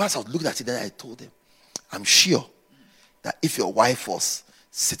at once I was looking at it, then I told him, I'm sure that if your wife was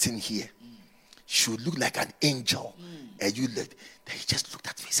sitting here, she would look like an angel. And you looked, then he just looked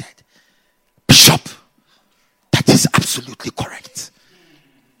at me and said, Bishop, that is absolutely correct.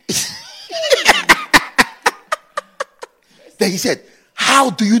 Then he said,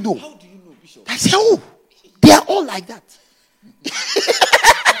 how do you know? How do you know, Bishop? I said, oh, they are all like that.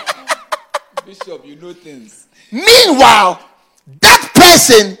 Bishop, you know things. Meanwhile, that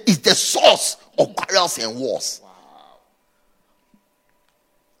person is the source of quarrels and wars.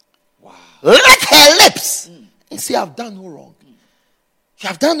 Wow. Lick her lips and say, I've done no wrong. You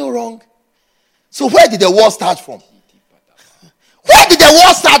have done no wrong. So where did the war start from? Where did the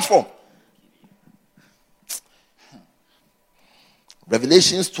war start from?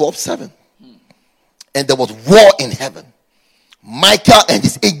 Revelations 12:7. And there was war in heaven. Michael and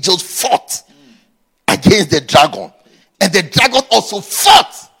his angels fought against the dragon. And the dragon also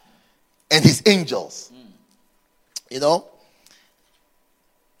fought and his angels. You know,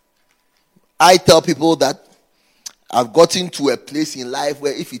 I tell people that I've gotten to a place in life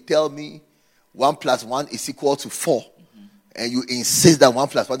where if you tell me 1 + 1 is equal to 4, and you insist that 1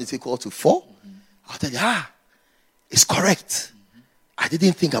 + 1 is equal to 4, I'll tell you, it's correct. I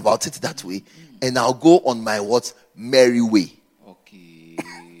didn't think about it that way. And I'll go on my merry way. Okay.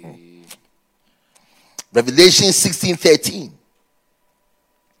 Revelation 16:13.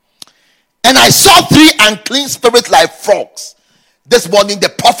 And I saw 3 unclean spirits like frogs. This morning the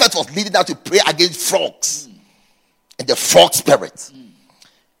prophet was leading out to pray against frogs. And the frog spirit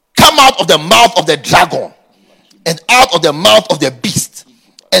come out of the mouth of the dragon, and out of the mouth of the beast,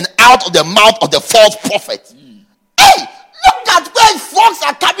 and out of the mouth of the false prophet. Hey, look at where frogs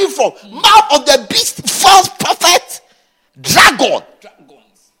are coming from. Mouth of the beast, false prophet, dragon.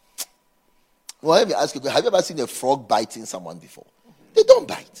 Dragons. Well, let me ask you, have you ever seen a frog biting someone before? They don't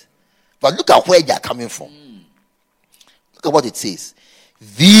bite. But look at where they are coming from. Look at what it says.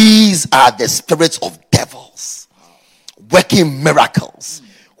 These are the spirits of devils, working miracles,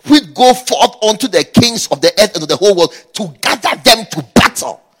 which go forth unto the kings of the earth and of the whole world to gather them to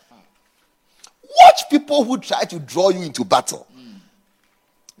battle. Watch people who try to draw you into battle.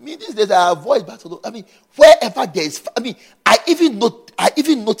 Me these days I avoid battle. I mean, wherever there is, I even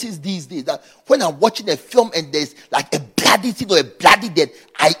notice these days that when I'm watching a film and there's like a bloody thing or a bloody death,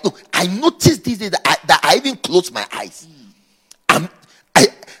 I notice these days that I even close my eyes.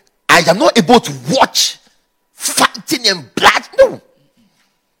 I am not able to watch fighting and blood. No.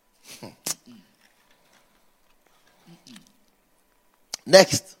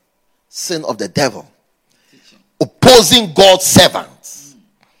 Next, sin of the devil. Opposing God's servants.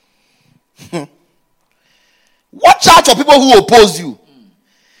 Watch out for people who oppose you.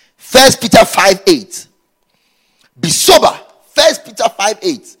 1 Peter 5:8. Be sober. 1 Peter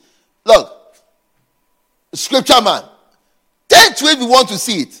 5:8. Look, scripture man. Turn to it if you want to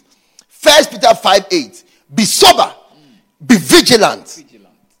see it. 1 Peter 5:8. Be sober. Be vigilant.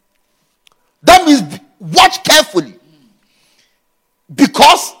 That means watch carefully.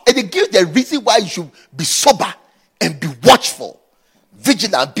 Because it gives the reason why you should be sober and be watchful,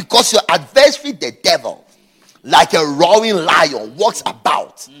 vigilant, because your adversary, the devil, like a roaring lion, walks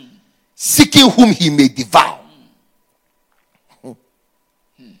about, seeking whom he may devour.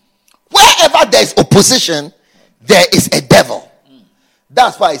 Wherever there is opposition, there is a devil.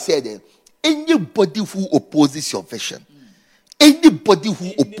 That's why I said anybody who opposes your vision, anybody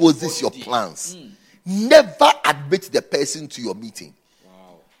who opposes your plans, never admit the person to your meeting.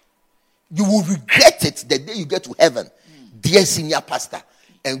 You will regret it the day you get to heaven, dear senior pastor,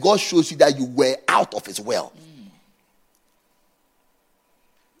 and God shows you that you were out of his will.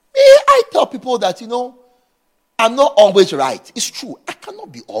 I tell people that, I'm not always right. It's true. I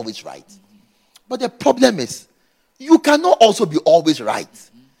cannot be always right. But the problem is, you cannot also be always right.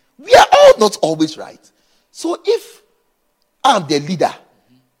 We are all not always right. So if I'm the leader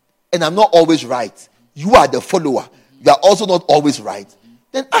and I'm not always right, you are the follower, you are also not always right,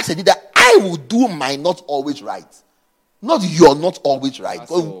 then as a leader, I will do my not always right. Not you're not always right.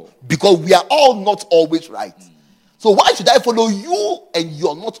 Because we are all not always right. So why should I follow you and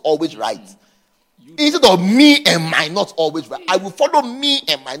you're not always right? Instead of me and my not always right, I will follow me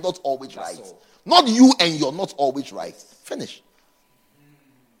and my not always right. Not you and you're not always right. Finish.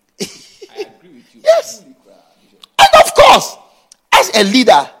 I agree with you. Yes. And of course, as a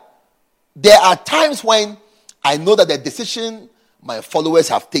leader, there are times when I know that the decision my followers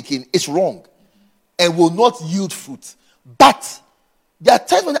have taken is wrong and will not yield fruit. But there are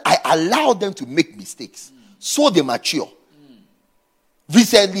times when I allow them to make mistakes so they mature.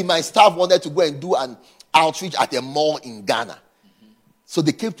 Recently, my staff wanted to go and do an outreach at a mall in Ghana. So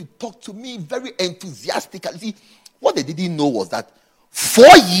they came to talk to me very enthusiastically. See, what they didn't know was that 4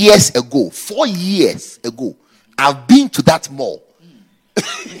 years ago, I've been to that mall.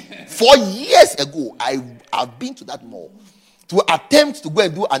 4 years ago, I've been to that mall to attempt to go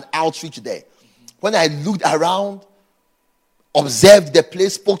and do an outreach there. When I looked around, observed the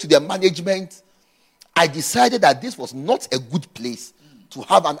place, spoke to the management, I decided that this was not a good place to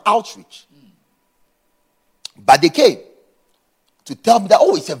have an outreach. But they came to tell me that,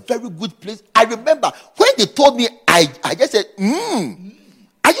 it's a very good place. I remember when they told me, I just said,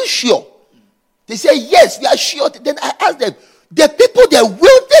 are you sure? They said, yes, we are sure. Then I asked them, the people there,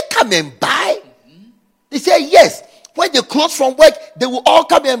 will they come and buy? They said, yes. When they close from work, they will all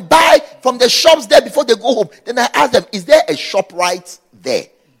come and buy from the shops there before they go home. Then I asked them, is there a shop right there?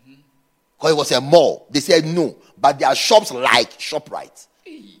 Because it was a mall. They said no, but there are shops like ShopRite.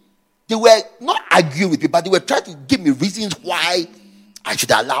 They were not arguing with me, but they were trying to give me reasons why I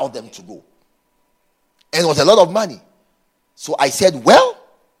should allow them to go. And it was a lot of money. So I said, well,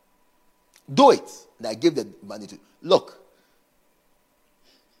 do it. And I gave the money to, look.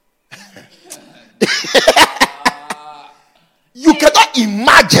 You cannot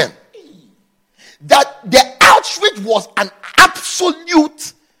imagine that the outreach was an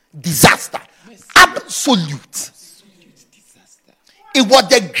absolute disaster. Absolute. It was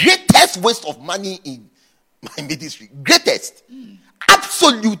the greatest waste of money in my ministry. Greatest.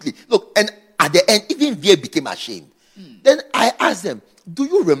 Absolutely. Look, and at the end, even they became ashamed. Then I asked them, do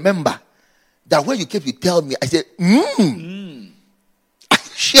you remember that when you came to tell me, I said, are you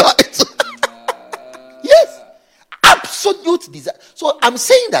sure? Yes. Absolute disaster. So I'm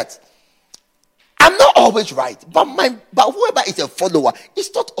saying that I'm not always right, but whoever is a follower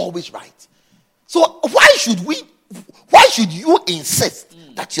is not always right. So why should you insist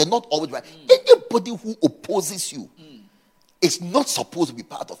that you're not always right? Anybody who opposes you is not supposed to be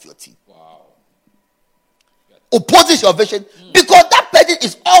part of your team. Wow. Opposes your vision because that person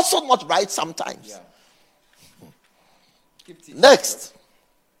is also not right sometimes. Yeah. Next.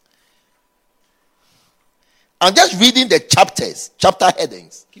 I'm just reading the chapter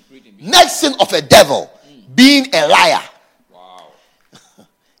headings. Keep reading. Next sin of a devil, being a liar. Wow.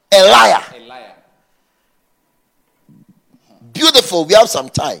 A liar. A liar. Beautiful. We have some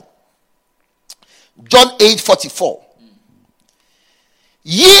time. John 8:44.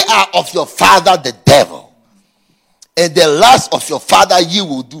 Ye are of your father the devil, and the lust of your father ye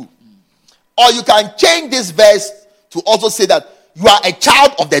will do. Or you can change this verse to also say that you are a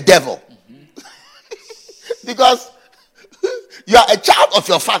child of the devil. Because you are a child of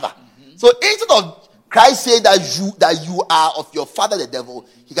your father. So instead of Christ saying that you are of your father the devil,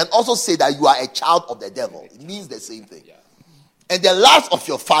 he can also say that you are a child of the devil. It means the same thing. And the lust of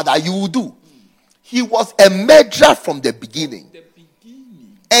your father you will do. he was a murderer from the beginning.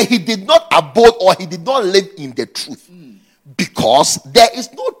 And he did not abode or he did not live in the truth. Because there is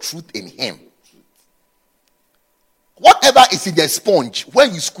no truth in him. Whatever is in the sponge,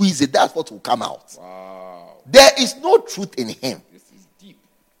 when you squeeze it, that's what will come out. Wow. There is no truth in him. This is deep.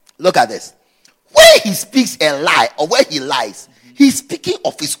 Look at this. When he speaks a lie or when he lies, he's speaking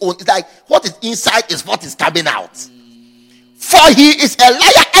of his own. It's like what is inside is what is coming out. For he is a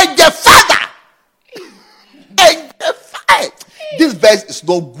liar and the father. And the father. This verse is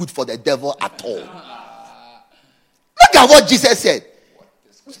not good for the devil at all. Look at what Jesus said.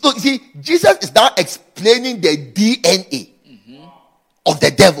 So, you see, Jesus is now explaining the DNA of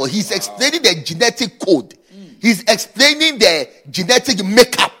the devil. He's explaining the genetic code. He's explaining the genetic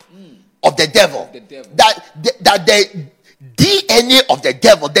makeup of the devil. That the DNA of the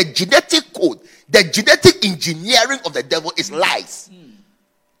devil, the genetic code, the genetic engineering of the devil is lies.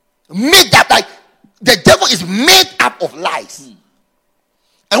 Made up, like the devil is made up of lies.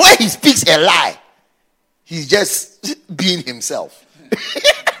 And when he speaks a lie, he's just being himself.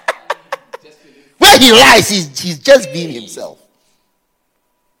 When he lies, he's just being himself.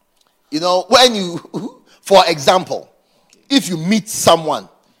 You know, when you, for example, if you meet someone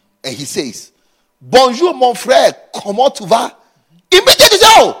and he says, "Bonjour, mon frère, comment tu vas?" Immediately,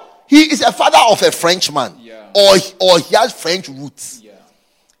 oh, he is a father of a Frenchman, or he has French roots.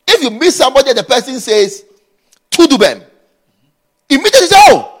 If you meet somebody and the person says, "Tudo bem," immediately,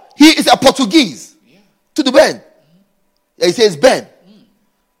 oh, he is a Portuguese. Tudo bem. He says, "Ben."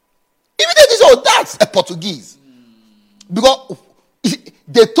 Immediately, oh, that's a Portuguese. Because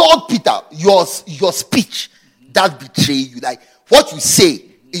they told Peter, your speech that betray you, like what you say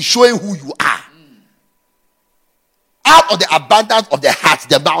is showing who you are. Out of the abundance of the heart,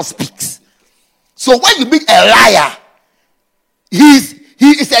 the mouth speaks. So when you meet a liar, he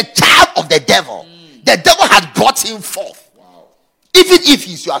is a child of the devil. The devil has brought him forth. Wow. Even if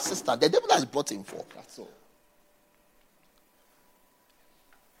he's your assistant, the devil has brought him forth. That's all.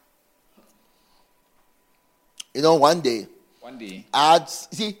 You know, one day,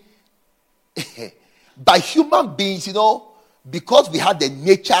 by human beings, you know, because we had the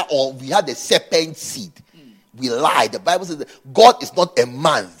nature or we had the serpent seed, we lie. The Bible says that God is not a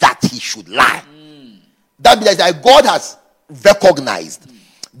man that he should lie. That means that God has recognized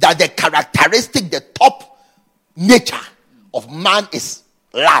that the characteristic, the top nature of man is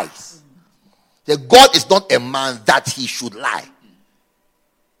lies. That God is not a man that he should lie.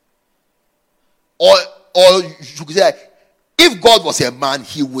 Or you could say, if God was a man,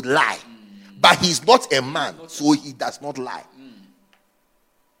 he would lie. But he's not a man, so he does not lie.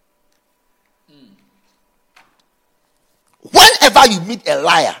 Whenever you meet a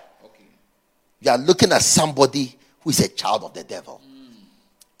liar, you are looking at somebody who is a child of the devil.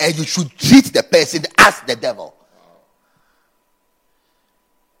 And you should treat the person as the devil.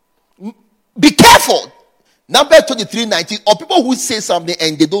 Be careful. Number 23:19, or people who say something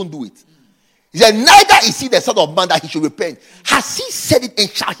and they don't do it. He said, neither is he the son of man that he should repent. Has he said it and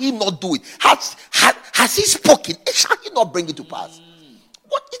shall he not do it? Has he spoken and shall he not bring it to pass?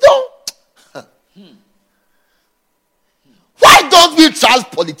 What, you know? Why don't we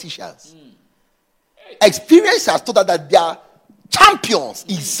trust politicians? Experience has taught us that they are champions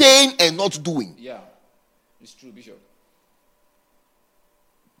in saying and not doing. Yeah, it's true, Bishop.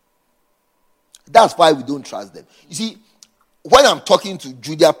 That's why we don't trust them. You see, when I'm talking to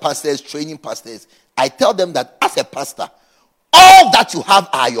junior pastors, training pastors, I tell them that as a pastor, all that you have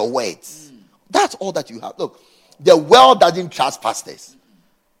are your words. That's all that you have. Look, the world doesn't trust pastors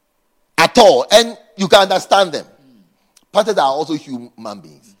at all. And you can understand them. Pastors are also human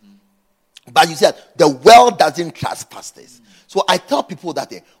beings. But you said the world doesn't trust pastors. So I tell people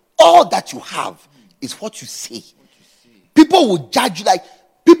that all that you have is what you say. People will judge you, like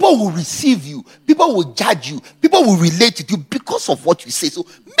people will receive you, people will judge you, people will relate to you because of what you say. So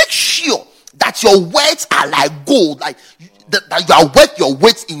make sure that your words are like gold, like that you are worth your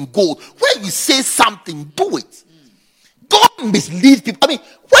weight in gold. When you say something, do it. Don't mislead people. I mean,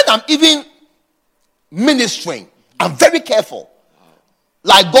 when I'm even ministering, I'm very careful.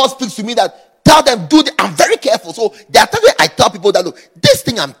 Like God speaks to me that tell them do it. I'm very careful. So there are times I tell people that, look, this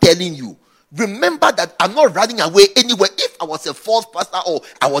thing I'm telling you, remember that I'm not running away anywhere. If I was a false pastor or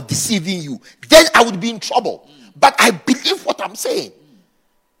I was deceiving you, then I would be in trouble. But I believe what I'm saying.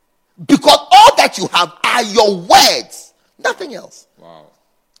 Because all that you have are your words. Nothing else. Wow.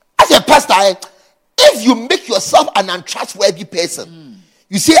 As a pastor, if you make yourself an untrustworthy person,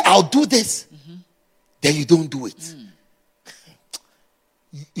 you say, I'll do this, then you don't do it.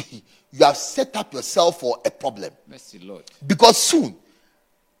 You have set up yourself for a problem. Mercy, Lord. Because soon,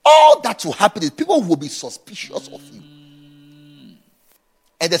 all that will happen is people will be suspicious of you.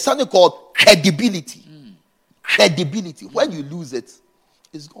 And there's something called credibility. Credibility. When you lose it,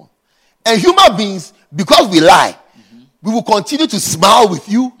 it's gone. And human beings, because we lie, we will continue to smile with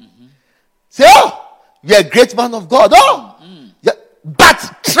you. Say, oh, you're a great man of God. Oh, yeah.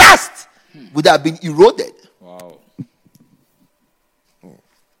 But trust would have been eroded. Wow.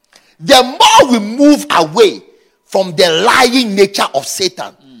 The more we move away from the lying nature of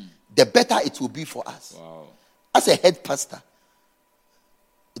Satan, the better it will be for us. Wow. As a head pastor,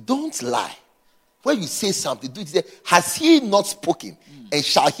 don't lie. When you say something, do it. Say, has he not spoken? And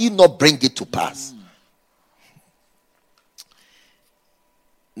shall he not bring it to pass?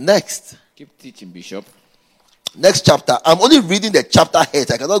 Next. Keep teaching, Bishop. Next chapter. I'm only reading the chapter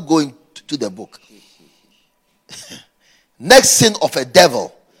head. I cannot go into the book. Next sin of a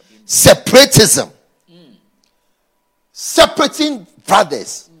devil. Separatism. Separating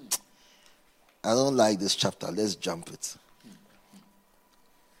brothers. I don't like this chapter. Let's jump it.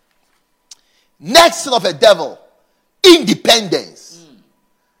 Next sin of a devil. Independence.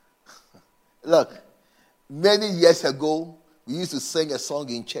 Look, many years ago, we used to sing a song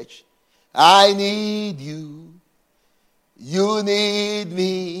in church. I need you. You need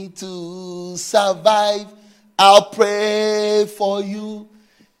me to survive. I'll pray for you.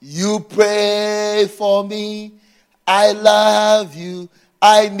 You pray for me. I love you.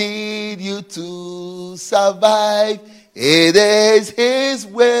 I need you to survive. It is his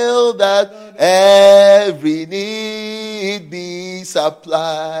will that every need be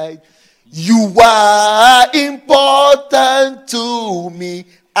supplied. You are important to me.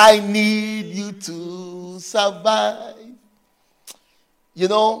 I need you to survive. You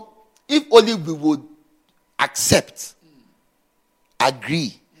know, if only we would accept,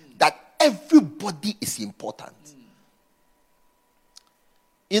 agree that everybody is important.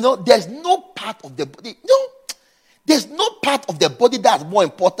 You know, there's no part of the body. No, there's no part of the body that's more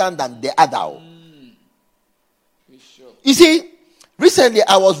important than the other. You see, recently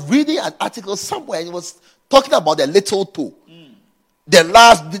I was reading an article somewhere and it was talking about the little toe.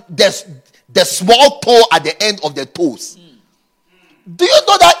 The small toe at the end of the toes. Do you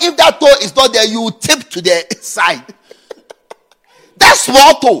know that if that toe is not there, you will tip to the side? That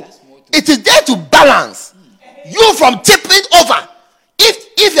small toe, it is there to balance you from tipping over.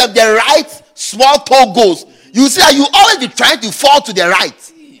 If the right small toe goes, you see that you always be trying to fall to the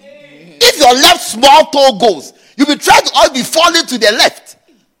right. If your left small toe goes, you'll be trying to always be falling to the left.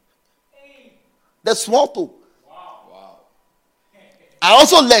 The small toe. Wow. I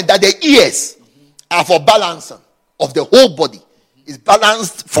also learned that the ears are for balancing of the whole body. It's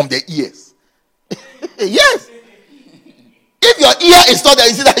balanced from the ears. Yes. If your ear is not there,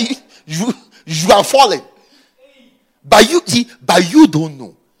 you see that you are falling. But you don't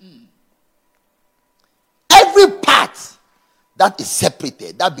know. Every part that is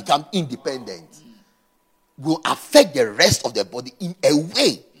separated, that becomes independent, will affect the rest of the body in a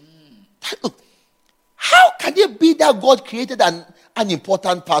way. Look, how can it be that God created an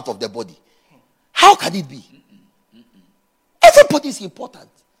important part of the body? How can it be? Everybody is important.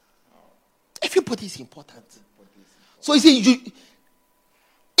 Everybody is important. So you see,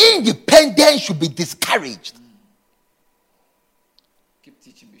 independence should be discouraged. Keep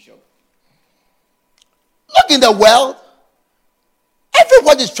teaching, Bishop. Look in the world.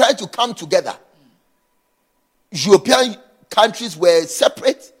 Everyone is trying to come together. European countries were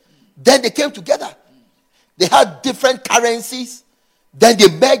separate. Then they came together. They had different currencies. Then they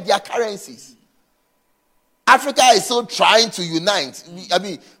merged their currencies. Africa is still trying to unite.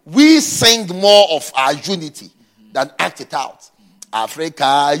 We sing more of our unity than act it out.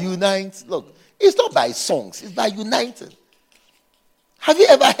 Africa unite. Look, it's not by songs. It's by uniting. Have you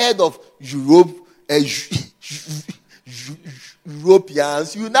ever heard of Europeans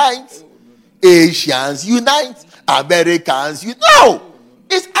unite? Asians unite? Americans unite? No!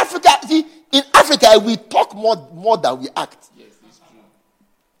 It's Africa. See, in Africa, we talk more than we act. Yes, it's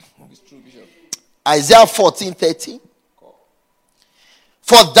true. It's true, Bishop. Isaiah 14:13.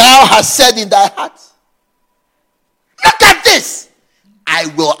 For thou hast said in thy heart, look at this, I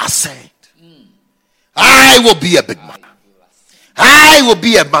will ascend. I will be a big man. I will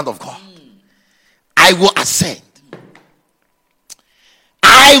be a man of God. I will ascend.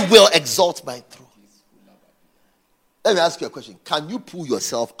 I will exalt my throne. Let me ask you a question. Can you pull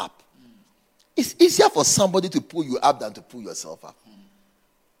yourself up? It's easier for somebody to pull you up than to pull yourself up.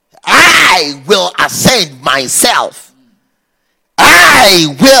 I will ascend myself.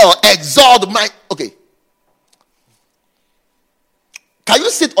 I will exalt my... Okay. Can you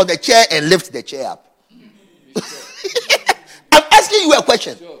sit on the chair and lift the chair up? I'm asking you a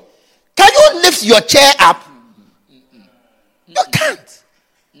question. Can you lift your chair up? You can't.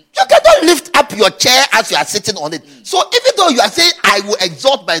 You cannot lift up your chair as you are sitting on it. So even though you are saying, I will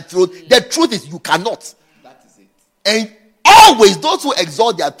exalt my throne, the truth is you cannot. That is it. And always those who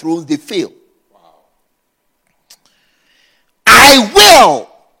exalt their thrones, they fail. Wow. I will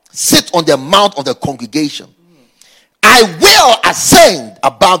sit on the mount of the congregation. I will ascend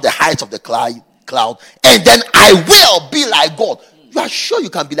above the heights of the cloud, and then I will be like God. You are sure you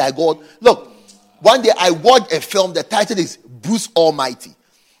can be like God? Look, one day I watched a film, the title is Bruce Almighty.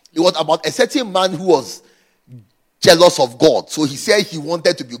 It was about a certain man who was jealous of God. So he said he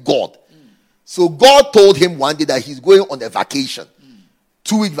wanted to be God. So God told him one day that he's going on a vacation,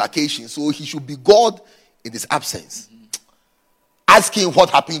 2-week vacation. So he should be God in his absence. Ask him what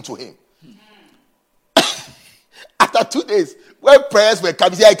happened to him. After 2 days, when prayers were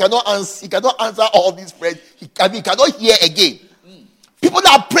coming, he cannot answer all these prayers. He cannot hear again. People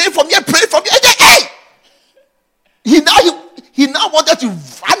are praying from here. And then, hey! He now wanted to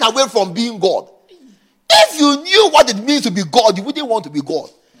run away from being God. If you knew what it means to be God, you wouldn't want to be God.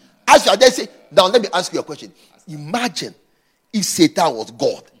 As you are there, say, now let me ask you a question. Imagine if Satan was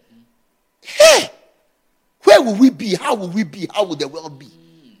God. Hey! Where will we be? How will we be? How will the world be?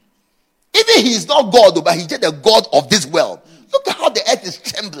 Even he is not God, but he's just the God of this world. Look at how the earth is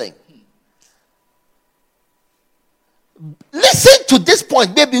trembling. Listen to this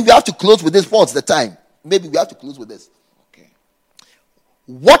point. Maybe we have to close with this point. It's the time. Maybe we have to close with this. Okay.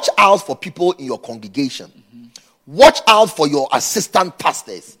 Watch out for people in your congregation. Watch out for your assistant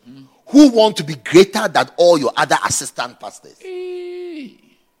pastors who want to be greater than all your other assistant pastors. Hey.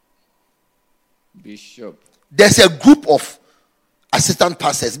 Bishop. There's a group of assistant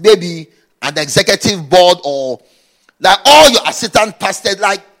pastors, maybe an executive board, or like all your assistant pastors,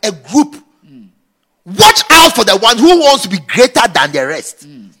 like a group. Watch out for the one who wants to be greater than the rest.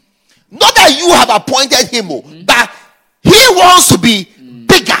 Not that you have appointed him, but he wants to be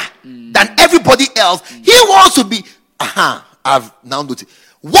bigger than everybody else. He wants to be. I've now noticed.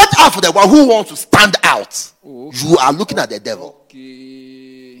 Watch out for the one who wants to stand out. You are looking at the devil.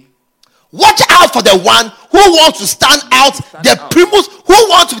 Okay. Watch out for the one who wants to stand out, the primus, who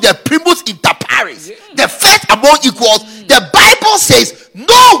wants to be the primus inter pares, the first among equals. The Bible says,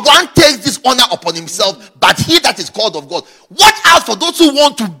 no one takes this honor upon himself, but he that is called of God. Watch out for those who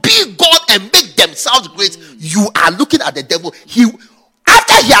want to be God and make themselves great. You are looking at the devil.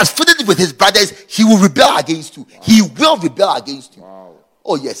 After he has finished with his brothers, he will rebel against you. He will rebel against you. Wow.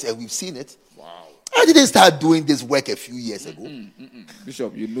 Oh yes, and we've seen it. Wow. I didn't start doing this work a few years ago.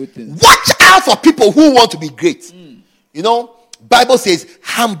 Bishop, you know things. Watch out for people who want to be great. You know, Bible says,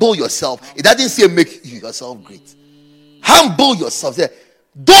 humble yourself. It doesn't say make yourself great. Humble yourself.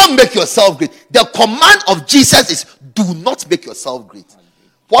 Don't make yourself great. The command of Jesus is, do not make yourself great.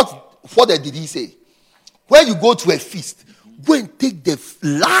 What did he say? When you go to a feast, go and take the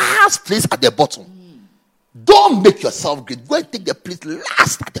last place at the bottom. Don't make yourself great. Go and take the place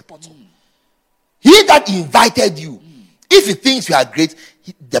last at the bottom. He that invited you, if he thinks you are great,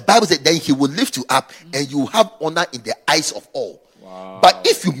 the Bible said then he will lift you up and you will have honor in the eyes of all. Wow. But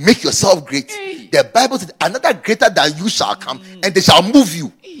if you make yourself great, the Bible said another greater than you shall come and they shall move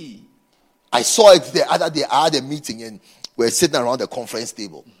you. I saw it the other day. I had a meeting and we're sitting around the conference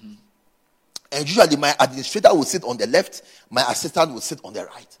table. And usually my administrator will sit on the left, my assistant will sit on the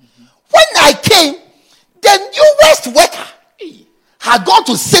right. When I came, the newest worker had gone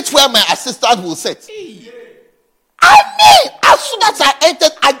to sit where my assistant will sit. I mean, as soon as I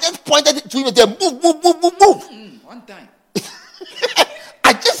entered, I just pointed to him and said, move. One time.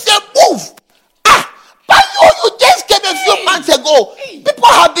 I just said, move. But you just came a few months ago. People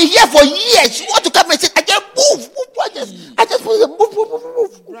have been here for years. You want to come and sit? I just move. I just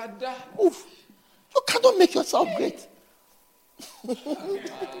move. Brother. Move. You cannot make yourself great.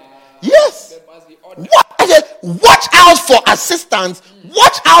 Yes. Watch out for assistants.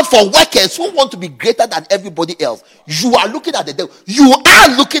 Watch out for workers who want to be greater than everybody else. You are looking at the devil. You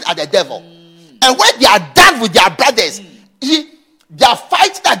are looking at the devil. And when they are done with their brothers, they are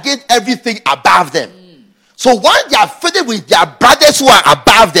fighting against everything above them. So once they are fighting with their brothers who are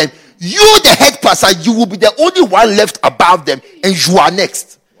above them, you, the head pastor, you will be the only one left above them, and you are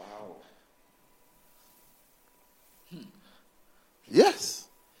next. Wow. Yes.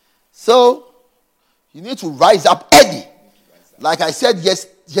 So you need to rise up early. Like I said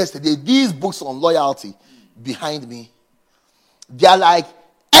yesterday, these books on loyalty behind me, they are like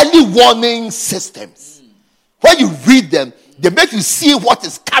early warning systems. When you read them, they make you see what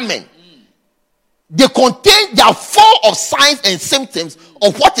is coming. They are full of signs and symptoms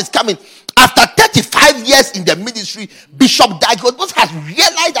of what is coming. After 35 years in the ministry, Bishop Dag Heward-Mills has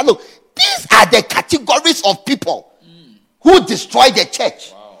realized that, look, these are the categories of people who destroy the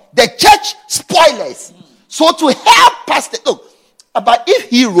church. The church spoilers. So to help pastors, look, but if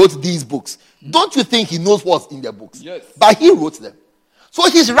he wrote these books, don't you think he knows what's in the books? Yes. But he wrote them. So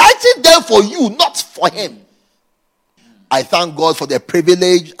he's writing them for you, not for him. I thank God for the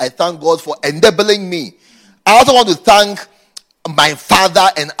privilege. I thank God for enabling me. I also want to thank my father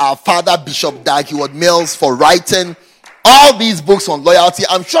and our father, Bishop Dag Heward-Mills, for writing all these books on loyalty.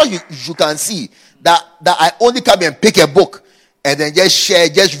 I'm sure you can see that I only come and pick a book and then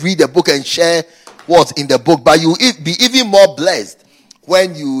just read the book and share what's in the book. But you be even more blessed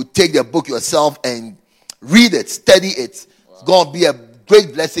when you take the book yourself and read it, study it. It's going to be a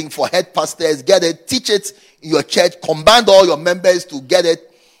great blessing for head pastors. Get it, teach it in your church, combine all your members to get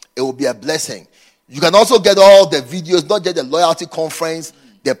it. It will be a blessing. You can also get all the videos, not just the loyalty conference,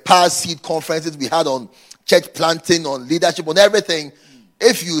 the past seed conferences we had on church planting, on leadership, on everything.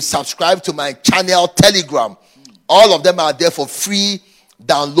 If you subscribe to my channel, Telegram, all of them are there for free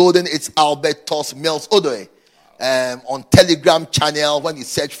downloading. It's Albert Tos Mills Odoi on Telegram channel. When you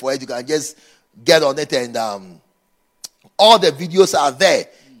search for it, you can just get on it, and all the videos are there,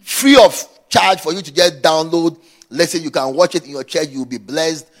 free of charge for you to just download. Listen, you can watch it in your church. You'll be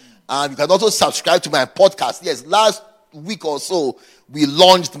blessed. You can also subscribe to my podcast. Yes, last week or so, we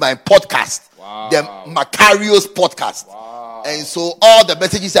launched my podcast, the Macarius podcast. And so all the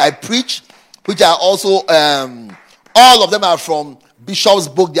messages I preach, which are also, all of them are from Bishop's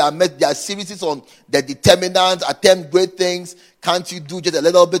book. They are series on the determinants, attempt great things. Can't you do just a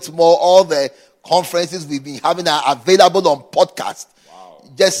little bit more? All the conferences we've been having are available on podcast.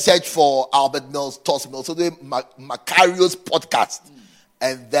 Just search for Albert Mills, Tos Mills, so the Macarius podcast.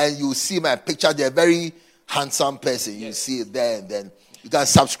 And then you see my picture. They're a very handsome person. You see it there, and then you can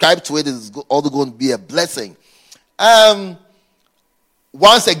subscribe to it. It's also going to be a blessing.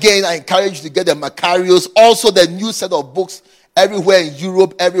 Once again, I encourage you to get the Macarius. Also, the new set of books everywhere in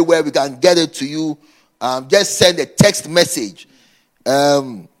Europe, everywhere we can get it to you. Just send a text message.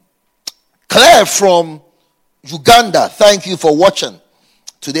 Claire from Uganda, thank you for watching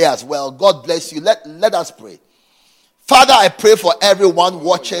today as well. God bless you. Let us pray. Father, I pray for everyone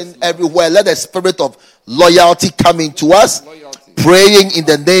watching everywhere. Let the spirit of loyalty come into us. Praying in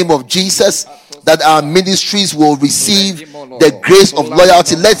the name of Jesus that our ministries will receive the grace of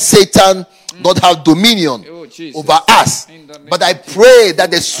loyalty. Let Satan not have dominion over us. But I pray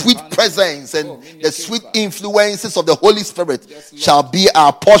that the sweet presence and the sweet influences of the Holy Spirit shall be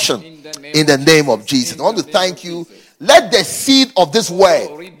our portion in the name of Jesus. I want to thank you. Let the seed of this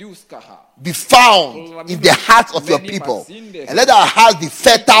word be found in the hearts of your people. And let our hearts be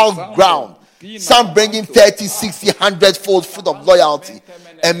fertile ground. Some bringing 30, 60, 100-fold fruit of loyalty.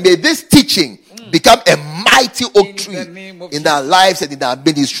 And may this teaching become a mighty oak tree in our lives and in our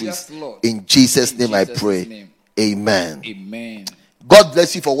ministries. In Jesus' name I pray. Amen. Amen. God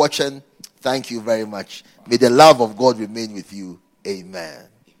bless you for watching. Thank you very much. May the love of God remain with you. Amen.